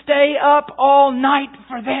 we stay up all night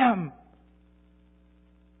for them.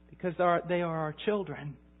 Because they are our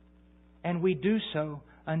children. And we do so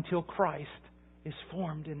until Christ is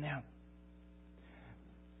formed in them.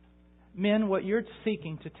 Men, what you're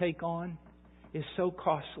seeking to take on is so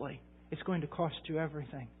costly. It's going to cost you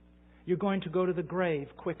everything. You're going to go to the grave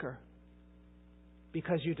quicker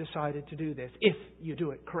because you decided to do this, if you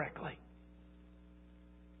do it correctly.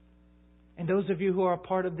 And those of you who are a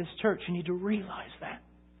part of this church, you need to realize that.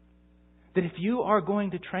 That if you are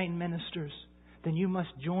going to train ministers, then you must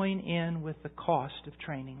join in with the cost of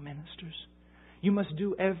training ministers. You must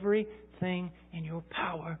do everything in your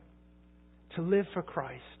power to live for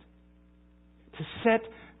Christ. To set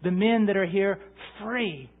the men that are here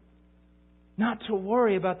free. Not to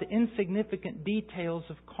worry about the insignificant details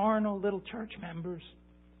of carnal little church members,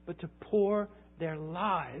 but to pour their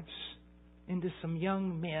lives into some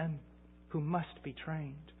young men who must be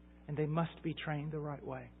trained. And they must be trained the right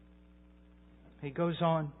way. He goes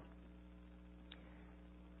on.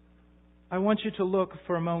 I want you to look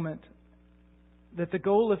for a moment that the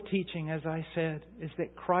goal of teaching, as I said, is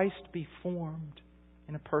that Christ be formed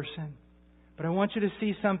in a person. But I want you to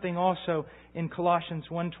see something also in Colossians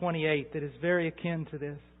 1:28 that is very akin to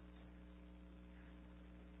this.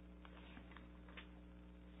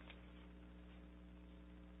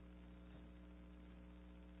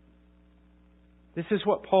 This is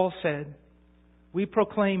what Paul said. We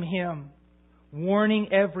proclaim Him, warning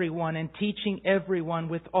everyone and teaching everyone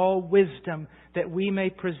with all wisdom, that we may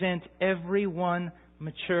present everyone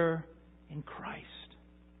mature in Christ.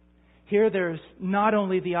 Here there's not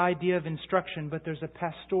only the idea of instruction, but there's a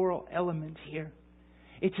pastoral element here.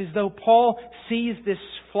 It's as though Paul sees this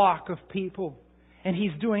flock of people and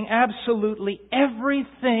he's doing absolutely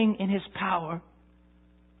everything in his power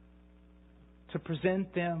to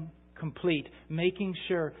present them complete, making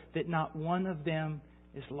sure that not one of them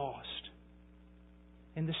is lost.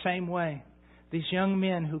 In the same way, these young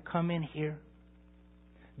men who come in here,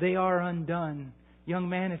 they are undone. Young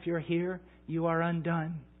man, if you're here, you are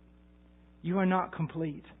undone. You are not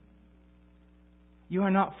complete. You are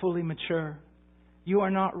not fully mature. You are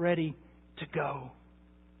not ready to go.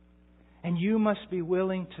 And you must be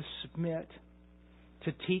willing to submit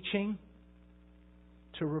to teaching,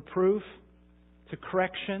 to reproof, to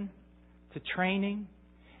correction, to training.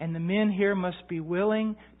 And the men here must be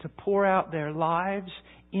willing to pour out their lives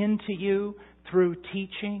into you through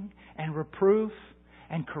teaching and reproof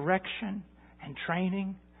and correction and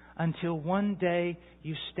training until one day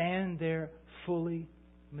you stand there fully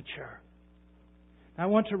mature. Now, I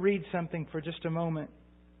want to read something for just a moment.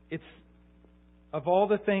 It's of all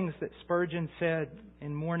the things that Spurgeon said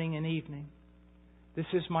in morning and evening, this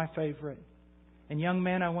is my favorite. And young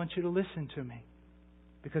man, I want you to listen to me,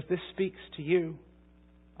 because this speaks to you.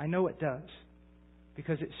 I know it does,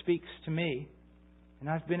 because it speaks to me. And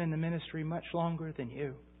I've been in the ministry much longer than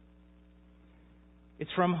you.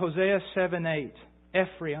 It's from Hosea 7:8.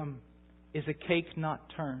 Ephraim is a cake not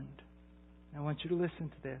turned. I want you to listen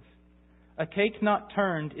to this. A cake not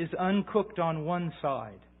turned is uncooked on one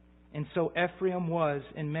side. And so Ephraim was,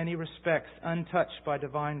 in many respects, untouched by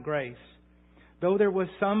divine grace. Though there was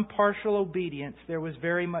some partial obedience, there was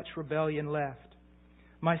very much rebellion left.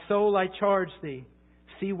 My soul, I charge thee,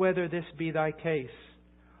 see whether this be thy case.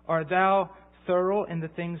 Art thou thorough in the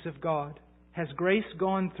things of God? Has grace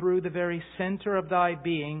gone through the very center of thy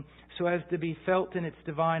being, so as to be felt in its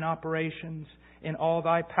divine operations, in all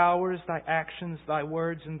thy powers, thy actions, thy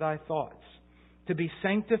words, and thy thoughts? To be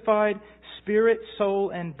sanctified, spirit, soul,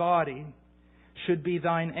 and body should be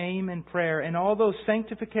thine aim and prayer. And although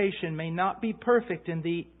sanctification may not be perfect in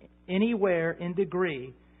thee anywhere in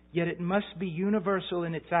degree, yet it must be universal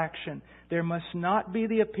in its action. There must not be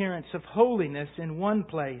the appearance of holiness in one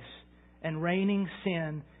place and reigning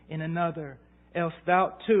sin in another, else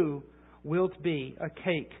thou too wilt be a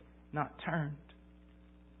cake not turned.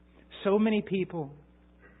 So many people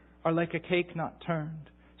are like a cake not turned.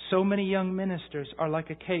 So many young ministers are like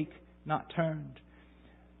a cake not turned.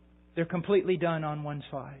 They're completely done on one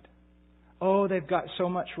side. Oh, they've got so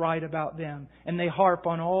much right about them. And they harp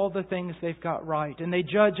on all the things they've got right. And they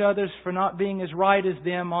judge others for not being as right as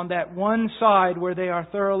them on that one side where they are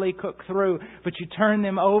thoroughly cooked through. But you turn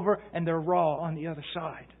them over and they're raw on the other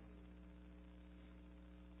side.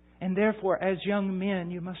 And therefore, as young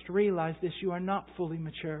men, you must realize this. You are not fully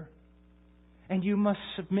mature. And you must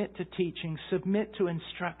submit to teaching, submit to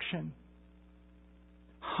instruction.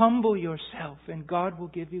 Humble yourself and God will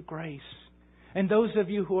give you grace. And those of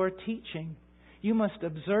you who are teaching, you must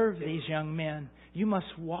observe these young men. You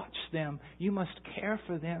must watch them. You must care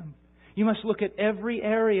for them. You must look at every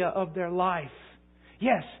area of their life.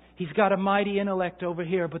 Yes, he's got a mighty intellect over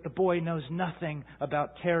here, but the boy knows nothing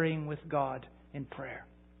about tarrying with God in prayer.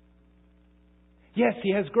 Yes,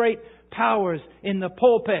 he has great powers in the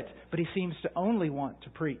pulpit, but he seems to only want to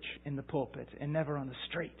preach in the pulpit and never on the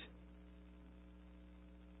street.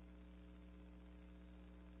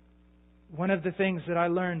 One of the things that I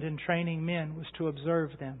learned in training men was to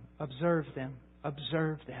observe them, observe them,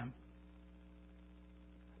 observe them.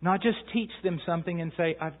 Not just teach them something and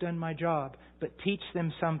say, I've done my job, but teach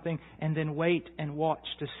them something and then wait and watch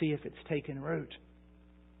to see if it's taken root.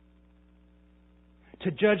 To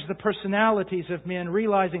judge the personalities of men,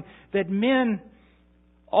 realizing that men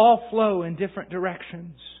all flow in different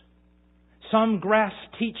directions. Some grasp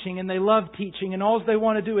teaching and they love teaching and all they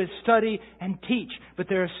want to do is study and teach. But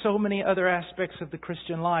there are so many other aspects of the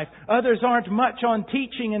Christian life. Others aren't much on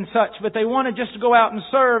teaching and such, but they want to just go out and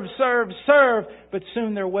serve. But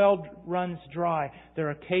soon their well runs dry. They're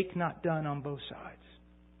a cake not done on both sides.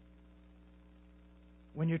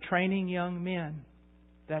 When you're training young men,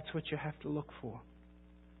 that's what you have to look for.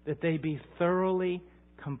 That they be thoroughly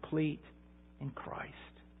complete in Christ.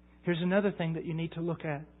 Here's another thing that you need to look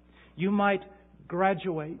at. You might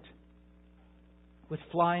graduate with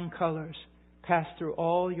flying colors, pass through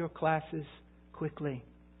all your classes quickly.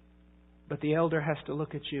 But the elder has to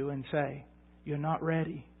look at you and say, you're not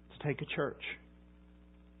ready to take a church.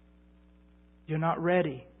 You're not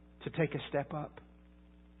ready to take a step up.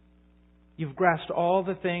 You've grasped all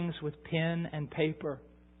the things with pen and paper,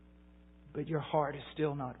 but your heart is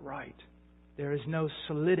still not right. There is no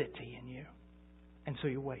solidity in you. And so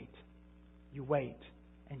you wait. You wait.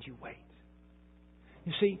 and you wait.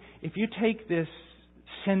 You see, if you take this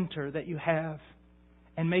center that you have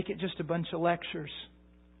and make it just a bunch of lectures,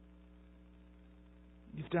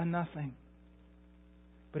 you've done nothing.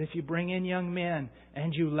 But if you bring in young men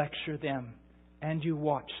and you lecture them and you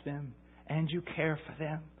watch them and you care for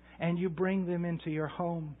them and you bring them into your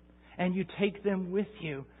home and you take them with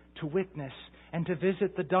you to witness and to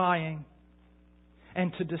visit the dying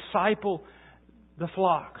and to disciple the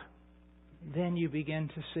flock, then you begin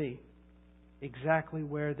to see exactly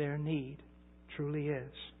where their need truly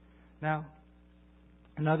is. Now,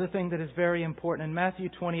 another thing that is very important, in Matthew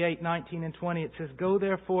 28:19 and 20, it says, "Go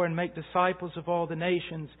therefore and make disciples of all the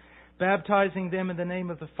nations, baptizing them in the name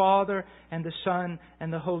of the Father and the Son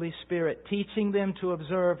and the Holy Spirit, teaching them to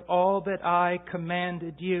observe all that I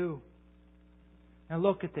commanded you." Now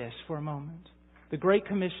look at this for a moment. The Great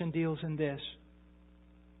Commission deals in this,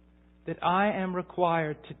 that I am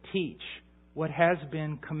required to teach what has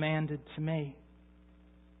been commanded to me.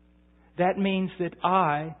 That means that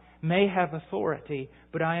I may have authority,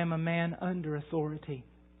 but I am a man under authority.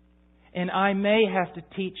 And I may have to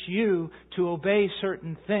teach you to obey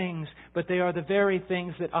certain things, but they are the very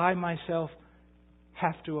things that I myself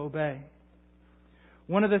have to obey.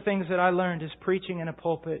 One of the things that I learned is preaching in a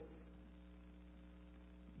pulpit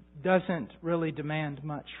doesn't really demand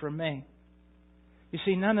much from me. You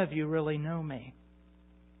see, none of you really know me.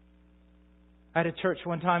 I had a church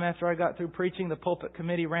one time after I got through preaching, the pulpit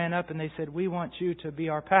committee ran up and they said, "We want you to be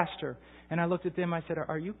our pastor." And I looked at them, I said,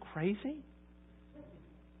 "Are you crazy?"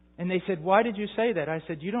 And they said, "Why did you say that?" I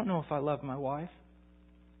said, "You don't know if I love my wife.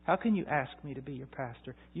 How can you ask me to be your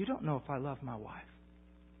pastor? You don't know if I love my wife."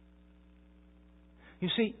 You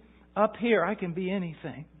see, up here I can be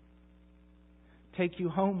anything. Take you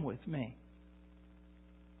home with me,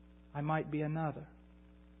 I might be another.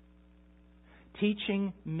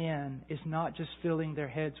 Teaching men is not just filling their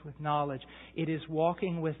heads with knowledge. It is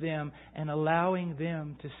walking with them and allowing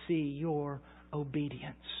them to see your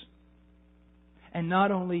obedience. And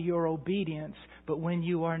not only your obedience, but when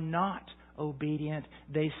you are not obedient,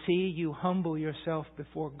 they see you humble yourself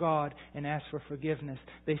before God and ask for forgiveness.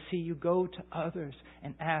 They see you go to others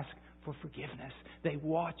and ask for forgiveness. They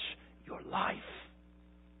watch your life.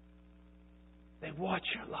 They watch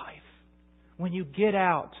your life. When you get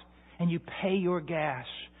out and you pay your gas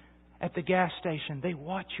at the gas station, they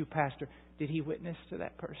watch you, Pastor. Did he witness to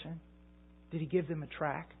that person? Did he give them a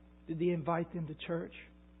tract? Did he invite them to church?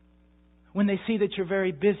 When they see that you're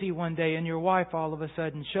very busy one day and your wife all of a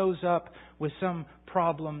sudden shows up with some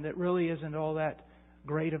problem that really isn't all that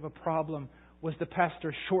great of a problem, was the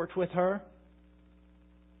pastor short with her?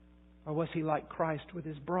 Or was he like Christ with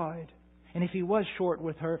His bride? And if he was short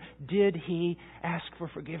with her, did he ask for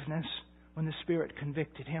forgiveness when the Spirit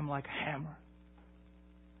convicted him like a hammer?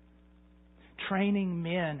 Training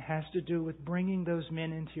men has to do with bringing those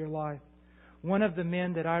men into your life. One of the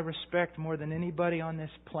men that I respect more than anybody on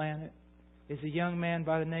this planet is a young man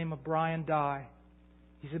by the name of Brian Dye.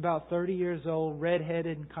 He's about 30 years old,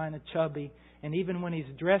 red-headed and kind of chubby. And even when he's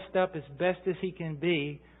dressed up as best as he can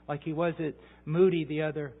be, like he was at Moody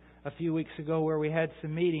a few weeks ago where we had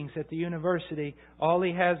some meetings at the university, all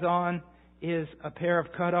he has on is a pair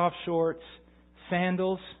of cut-off shorts,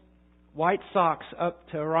 sandals, white socks up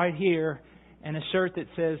to right here, and a shirt that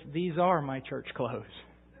says, "These are my church clothes."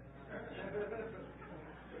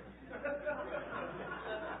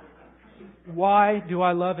 Why do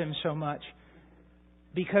I love him so much?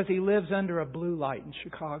 Because he lives under a blue light in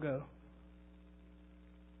Chicago.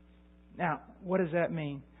 Now, what does that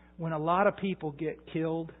mean? When a lot of people get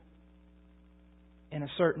killed in a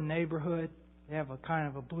certain neighborhood, they have a kind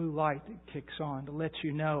of a blue light that kicks on to let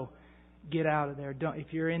you know, get out of there.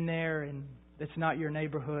 If you're in there and it's not your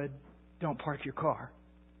neighborhood, don't park your car.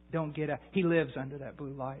 Don't get out. He lives under that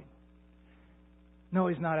blue light. No,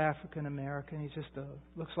 he's not African American. He's just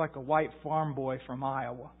looks like a white farm boy from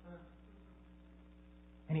Iowa.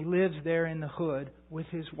 And he lives there in the hood with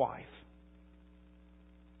his wife.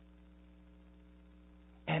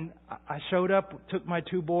 And I showed up, took my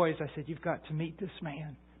two boys. I said, "You've got to meet this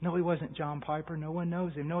man." No, he wasn't John Piper. No one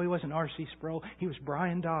knows him. No, he wasn't R.C. Sproul. He was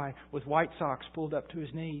Brian Dye with white socks pulled up to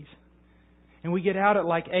his knees. And we get out at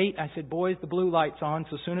like 8. I said, "Boys, the blue light's on.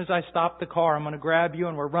 So as soon as I stop the car, I'm going to grab you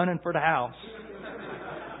and we're running for the house."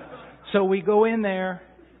 So we go in there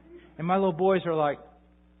and my little boys are like,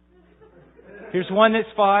 here's one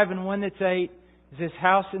that's 5 and one that's 8. There's this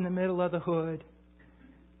house in the middle of the hood.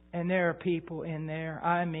 And there are people in there,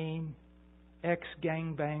 I mean,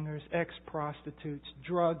 ex-gangbangers, ex-prostitutes,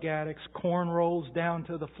 drug addicts, corn rolls down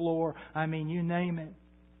to the floor. I mean, you name it.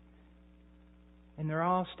 And they're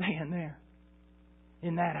all staying there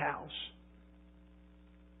in that house.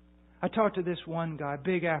 I talked to this one guy,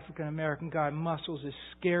 big African American guy, muscles as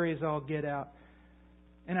scary as all get out.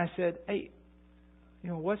 And I said, "Hey,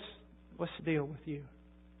 what's the deal with you?"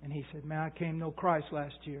 And he said, "Man, I came to know Christ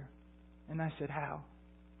last year." And I said, "How?"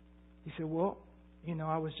 He said, "Well,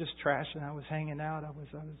 I was just trashing. I was hanging out.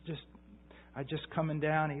 I just coming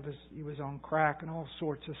down. He was on crack and all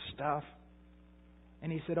sorts of stuff."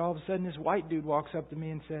 And he said, all of a sudden, this white dude walks up to me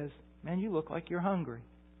and says, "Man, you look like you're hungry."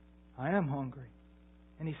 "I am hungry."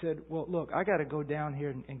 And he said, "Well, look, I got to go down here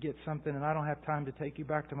and get something, and I don't have time to take you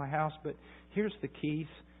back to my house, but here's the keys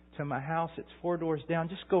to my house. It's 4 doors down.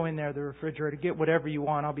 Just go in there, the refrigerator, get whatever you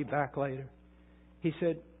want. I'll be back later." He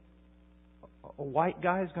said, "A white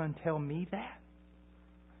guy is going to tell me that?"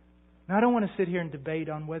 Now, I don't want to sit here and debate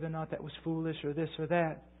on whether or not that was foolish or this or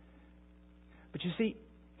that. But you see,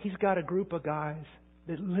 he's got a group of guys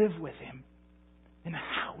that live with him in a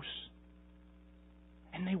house.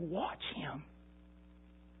 And they watch him.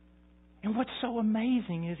 And what's so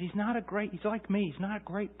amazing is he's like me, he's not a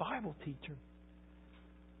great Bible teacher.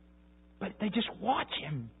 But they just watch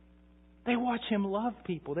him. They watch him love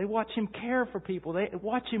people. They watch him care for people. They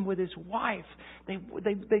watch him with his wife. They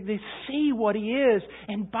see what he is,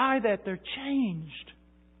 and by that they're changed.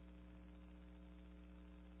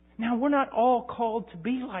 Now, we're not all called to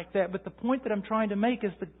be like that, but the point that I'm trying to make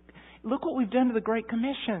is look what we've done to the Great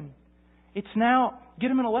Commission. It's now, get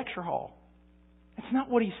them in a lecture hall. That's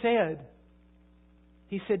not what He said.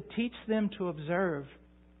 He said, "Teach them to observe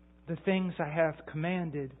the things I have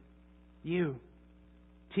commanded you."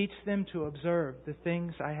 Teach them to observe the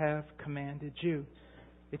things I have commanded you.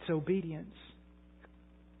 It's obedience.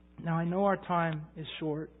 Now, I know our time is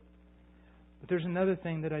short, but there's another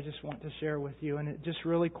thing that I just want to share with you, and it just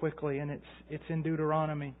really quickly, and it's in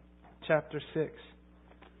Deuteronomy chapter 6.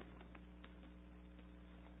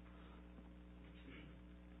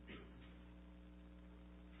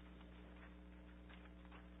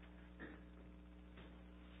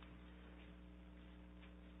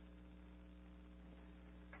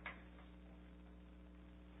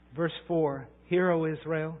 Verse 4, "Hear, O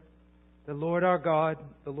Israel, the Lord our God,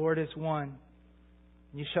 the Lord is one.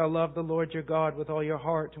 You shall love the Lord your God with all your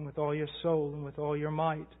heart and with all your soul and with all your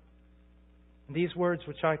might. And these words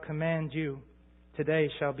which I command you today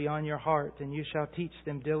shall be on your heart, and you shall teach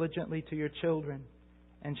them diligently to your children,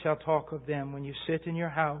 and shall talk of them when you sit in your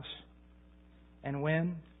house, and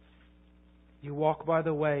when you walk by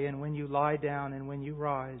the way, and when you lie down, and when you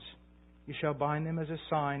rise. You shall bind them as a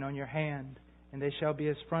sign on your hand, and they shall be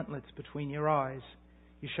as frontlets between your eyes.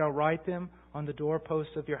 You shall write them on the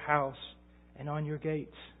doorposts of your house and on your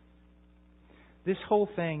gates." This whole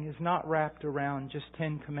thing is not wrapped around just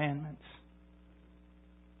 10 commandments.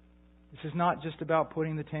 This is not just about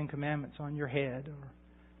putting the 10 commandments on your head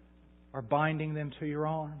or binding them to your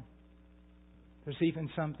arm. There's even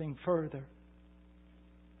something further.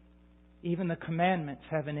 Even the commandments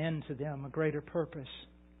have an end to them, a greater purpose.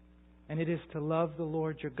 And it is to love the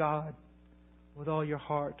Lord your God with all your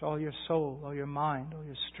heart, all your soul, all your mind, all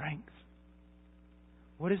your strength.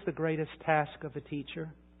 What is the greatest task of a teacher?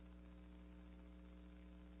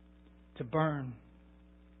 To burn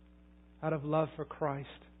out of love for Christ.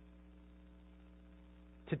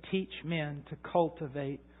 To teach men to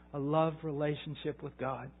cultivate a love relationship with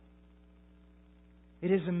God.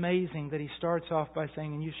 It is amazing that he starts off by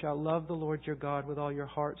saying, "And you shall love the Lord your God with all your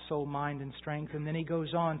heart, soul, mind, and strength." And then he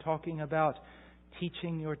goes on talking about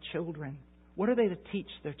teaching your children. What are they to teach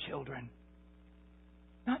their children?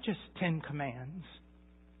 Not just 10 commands.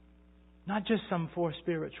 Not just some 4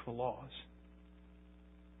 spiritual laws.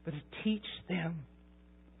 But to teach them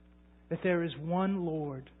that there is one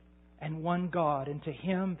Lord and one God, and to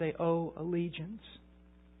Him they owe allegiance.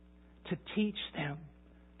 To teach them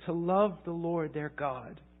to love the Lord their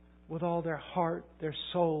God with all their heart, their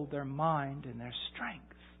soul, their mind, and their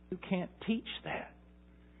strength. You can't teach that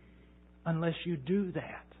unless you do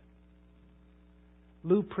that.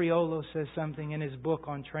 Lou Priolo says something in his book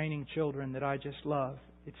on training children that I just love.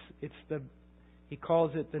 He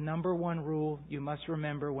calls it the number one rule you must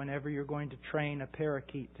remember whenever you're going to train a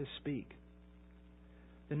parakeet to speak.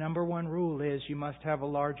 The number one rule is you must have a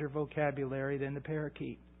larger vocabulary than the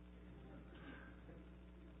parakeet.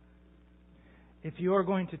 If you are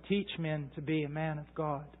going to teach men to be a man of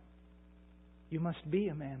God, you must be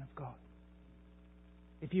a man of God.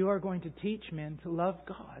 If you are going to teach men to love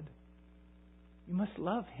God, you must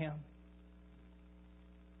love Him.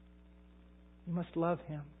 You must love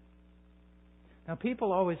Him. Now,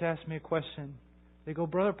 people always ask me a question. They go,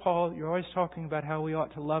 "Brother Paul, you're always talking about how we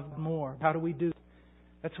ought to love more. How do we do that?"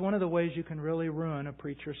 That's one of the ways you can really ruin a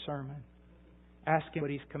preacher's sermon. Ask him what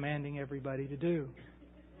he's commanding everybody to do.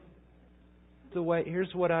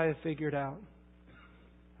 Here's what I have figured out.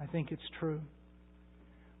 I think it's true.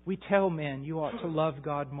 We tell men you ought to love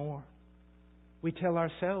God more. We tell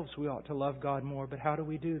ourselves we ought to love God more. But how do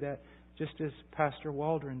we do that? Just as Pastor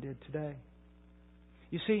Waldron did today.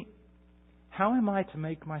 You see, how am I to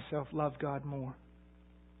make myself love God more?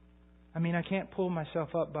 I mean, I can't pull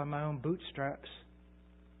myself up by my own bootstraps.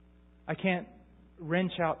 I can't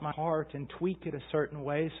wrench out my heart and tweak it a certain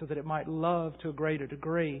way so that it might love to a greater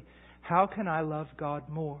degree. How can I love God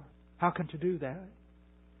more? How can I do that?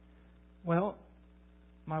 Well,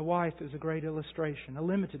 my wife is a great illustration, a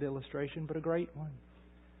limited illustration, but a great one.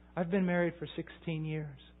 I've been married for 16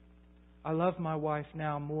 years. I love my wife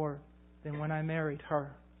now more than when I married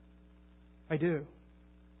her. I do.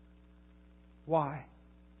 Why?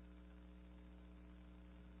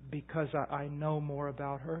 Because I know more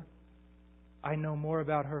about her. I know more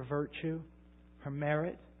about her virtue, her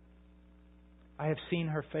merit. I have seen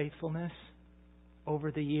her faithfulness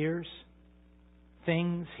over the years.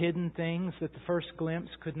 Things, hidden things that the first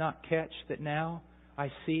glimpse could not catch that now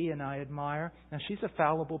I see and I admire. Now, she's a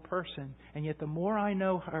fallible person, and yet the more I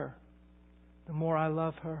know her, the more I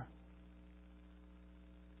love her.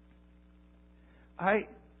 I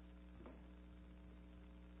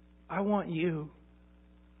want you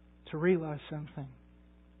to realize something.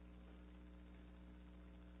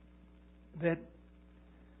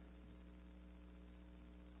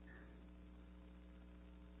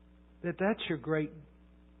 That's your great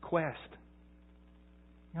quest.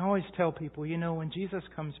 I always tell people, when Jesus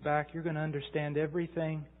comes back, you're going to understand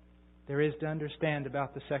everything there is to understand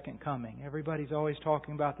about the second coming. Everybody's always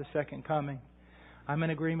talking about the second coming. I'm in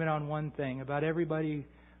agreement on one thing.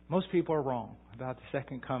 Most people are wrong about the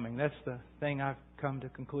second coming. That's the thing I've come to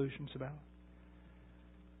conclusions about.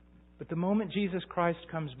 But the moment Jesus Christ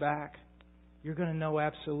comes back, you're going to know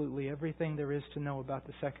absolutely everything there is to know about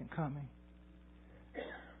the second coming.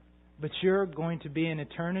 But you're going to be in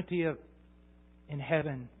eternity in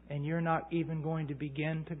heaven, and you're not even going to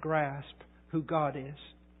begin to grasp who God is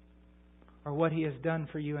or what He has done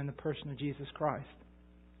for you in the person of Jesus Christ.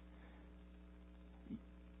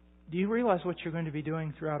 Do you realize what you're going to be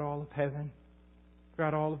doing throughout all of heaven,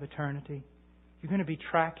 throughout all of eternity? You're going to be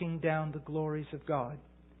tracking down the glories of God.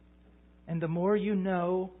 And the more you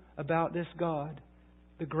know about this God,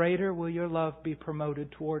 the greater will your love be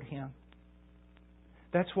promoted toward Him.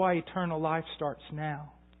 That's why eternal life starts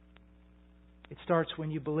now. It starts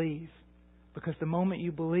when you believe. Because the moment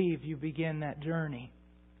you believe, you begin that journey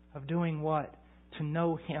of doing what? To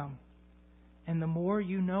know Him. And the more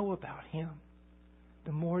you know about Him,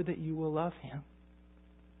 the more that you will love Him.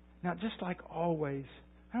 Now, just like always,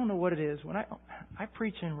 I don't know what it is. When I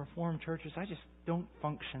preach in Reformed churches, I just don't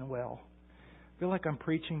function well. I feel like I'm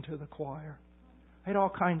preaching to the choir. I had all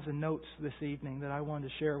kinds of notes this evening that I wanted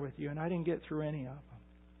to share with you, and I didn't get through any of them.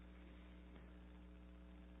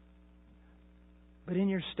 But in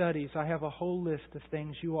your studies, I have a whole list of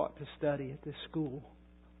things you ought to study at this school.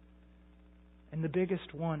 And the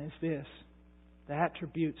biggest one is this: the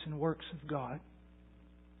attributes and works of God,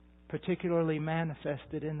 particularly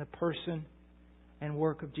manifested in the person and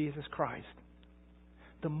work of Jesus Christ.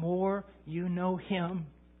 The more you know Him,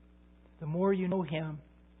 the more you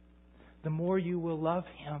will love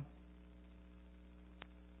Him.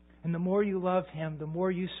 And the more you love Him, the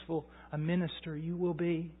more useful a minister you will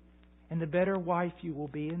be. And the better wife you will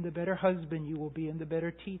be, and the better husband you will be, and the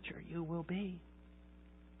better teacher you will be.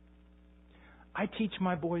 I teach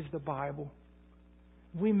my boys the Bible.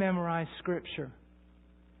 We memorize Scripture.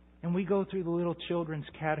 And we go through the little children's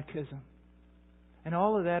catechism. And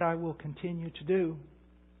all of that I will continue to do.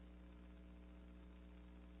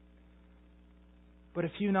 But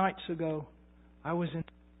a few nights ago, I was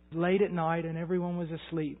late at night and everyone was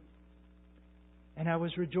asleep. And I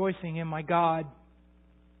was rejoicing in my God.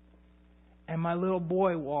 And my little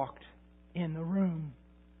boy walked in the room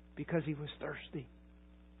because he was thirsty.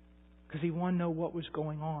 Because he wanted to know what was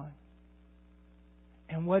going on.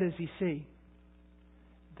 And what does he see?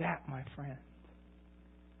 That, my friend,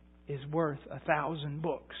 is worth 1,000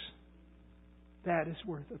 books. That is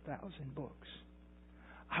worth 1,000 books.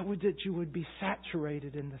 I would that you would be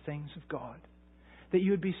saturated in the things of God. That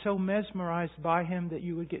you would be so mesmerized by Him that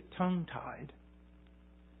you would get tongue-tied.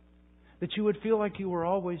 That you would feel like you were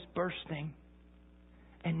always bursting.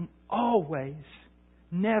 And always,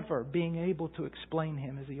 never being able to explain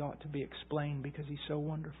Him as He ought to be explained because He's so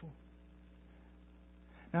wonderful.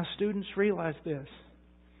 Now, students, realize this.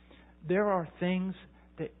 There are things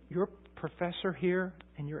that your professor here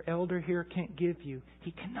and your elder here can't give you.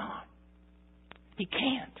 He cannot. He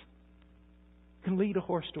can't. You can lead a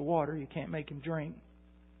horse to water. You can't make him drink.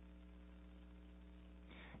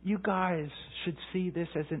 You guys should see this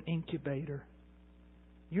as an incubator.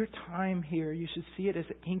 Your time here, you should see it as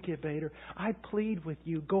an incubator. I plead with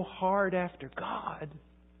you, go hard after God.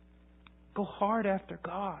 Go hard after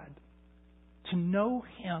God. To know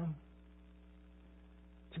Him.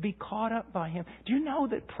 To be caught up by Him. Do you know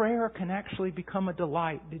that prayer can actually become a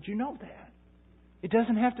delight? Did you know that? It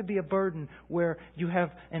doesn't have to be a burden where you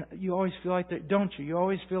have, and you always feel like that, don't you? You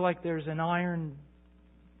always feel like there's an iron,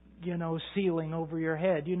 ceiling over your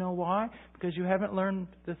head. You know why? Because you haven't learned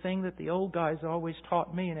the thing that the old guys always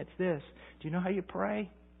taught me, and it's this. Do you know how you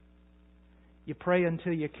pray? You pray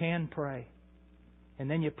until you can pray. And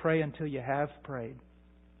then you pray until you have prayed.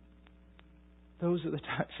 Those are the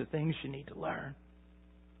types of things you need to learn.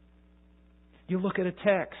 You look at a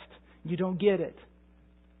text, you don't get it.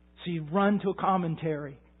 So you run to a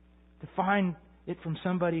commentary to find it from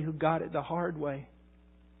somebody who got it the hard way.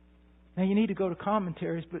 Now you need to go to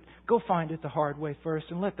commentaries, but go find it the hard way first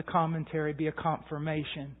and let the commentary be a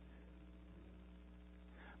confirmation.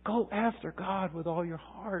 Go after God with all your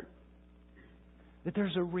heart. That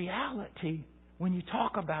there's a reality when you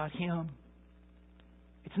talk about Him.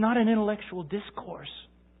 It's not an intellectual discourse.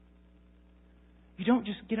 You don't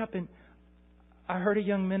just get up and... I heard a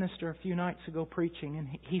young minister a few nights ago preaching, and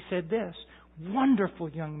he said this. Wonderful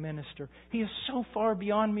young minister. He is so far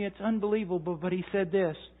beyond me, it's unbelievable. But he said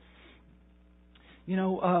this.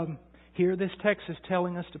 Here this text is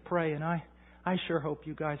telling us to pray, and I sure hope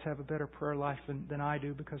you guys have a better prayer life than I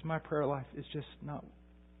do, because my prayer life is just not...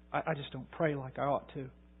 I just don't pray like I ought to.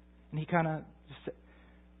 And he kind of...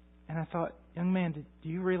 And I thought, young man, do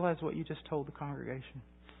you realize what you just told the congregation?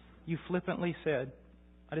 You flippantly said,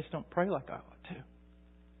 I just don't pray like I ought to.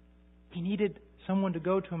 He needed someone to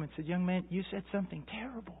go to him and say, young man, you said something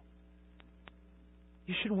terrible.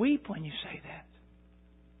 You should weep when you say that.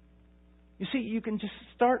 You see, you can just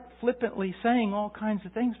start flippantly saying all kinds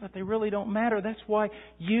of things, but they really don't matter. That's why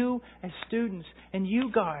you as students and you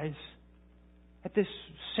guys at this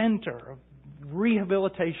center of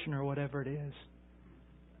rehabilitation or whatever it is,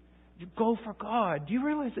 you go for God. Do you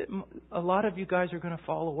realize that a lot of you guys are going to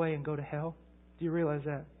fall away and go to hell? Do you realize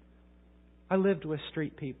that? I lived with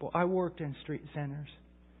street people. I worked in street centers.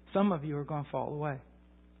 Some of you are going to fall away.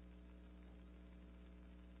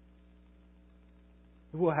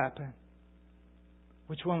 It will happen.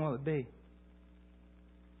 Which one will it be?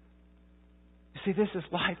 You see, this is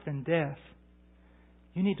life and death.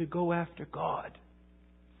 You need to go after God.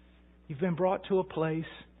 You've been brought to a place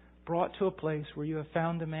where you have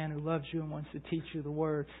found a man who loves you and wants to teach you the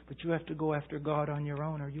Word, but you have to go after God on your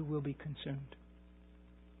own or you will be consumed.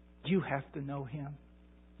 You have to know Him.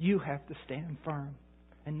 You have to stand firm.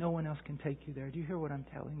 And no one else can take you there. Do you hear what I'm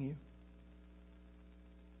telling you?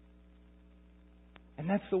 And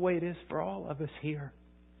that's the way it is for all of us here.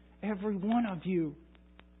 Every one of you.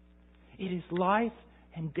 It is life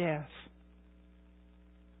and death.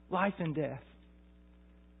 Life and death.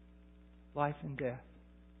 Life and death.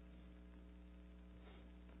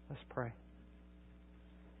 Let's pray.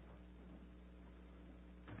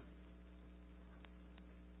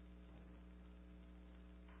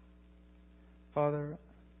 Father,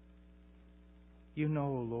 You know,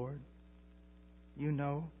 O Lord. You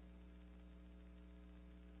know.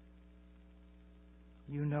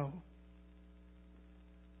 You know.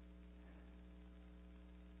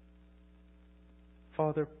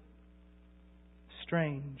 Father,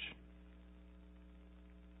 strange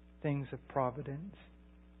things of providence.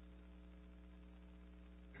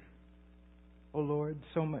 O Lord,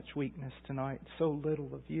 so much weakness tonight, so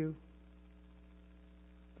little of You.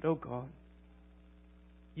 But, oh God,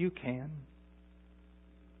 You can.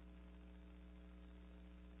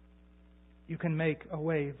 You can make a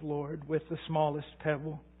wave, Lord, with the smallest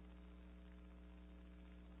pebble.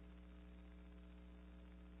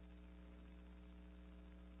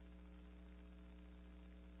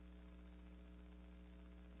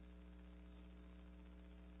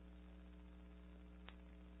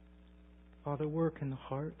 Father, work in the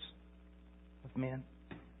hearts of men.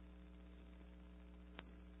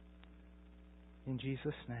 In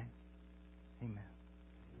Jesus' name, amen.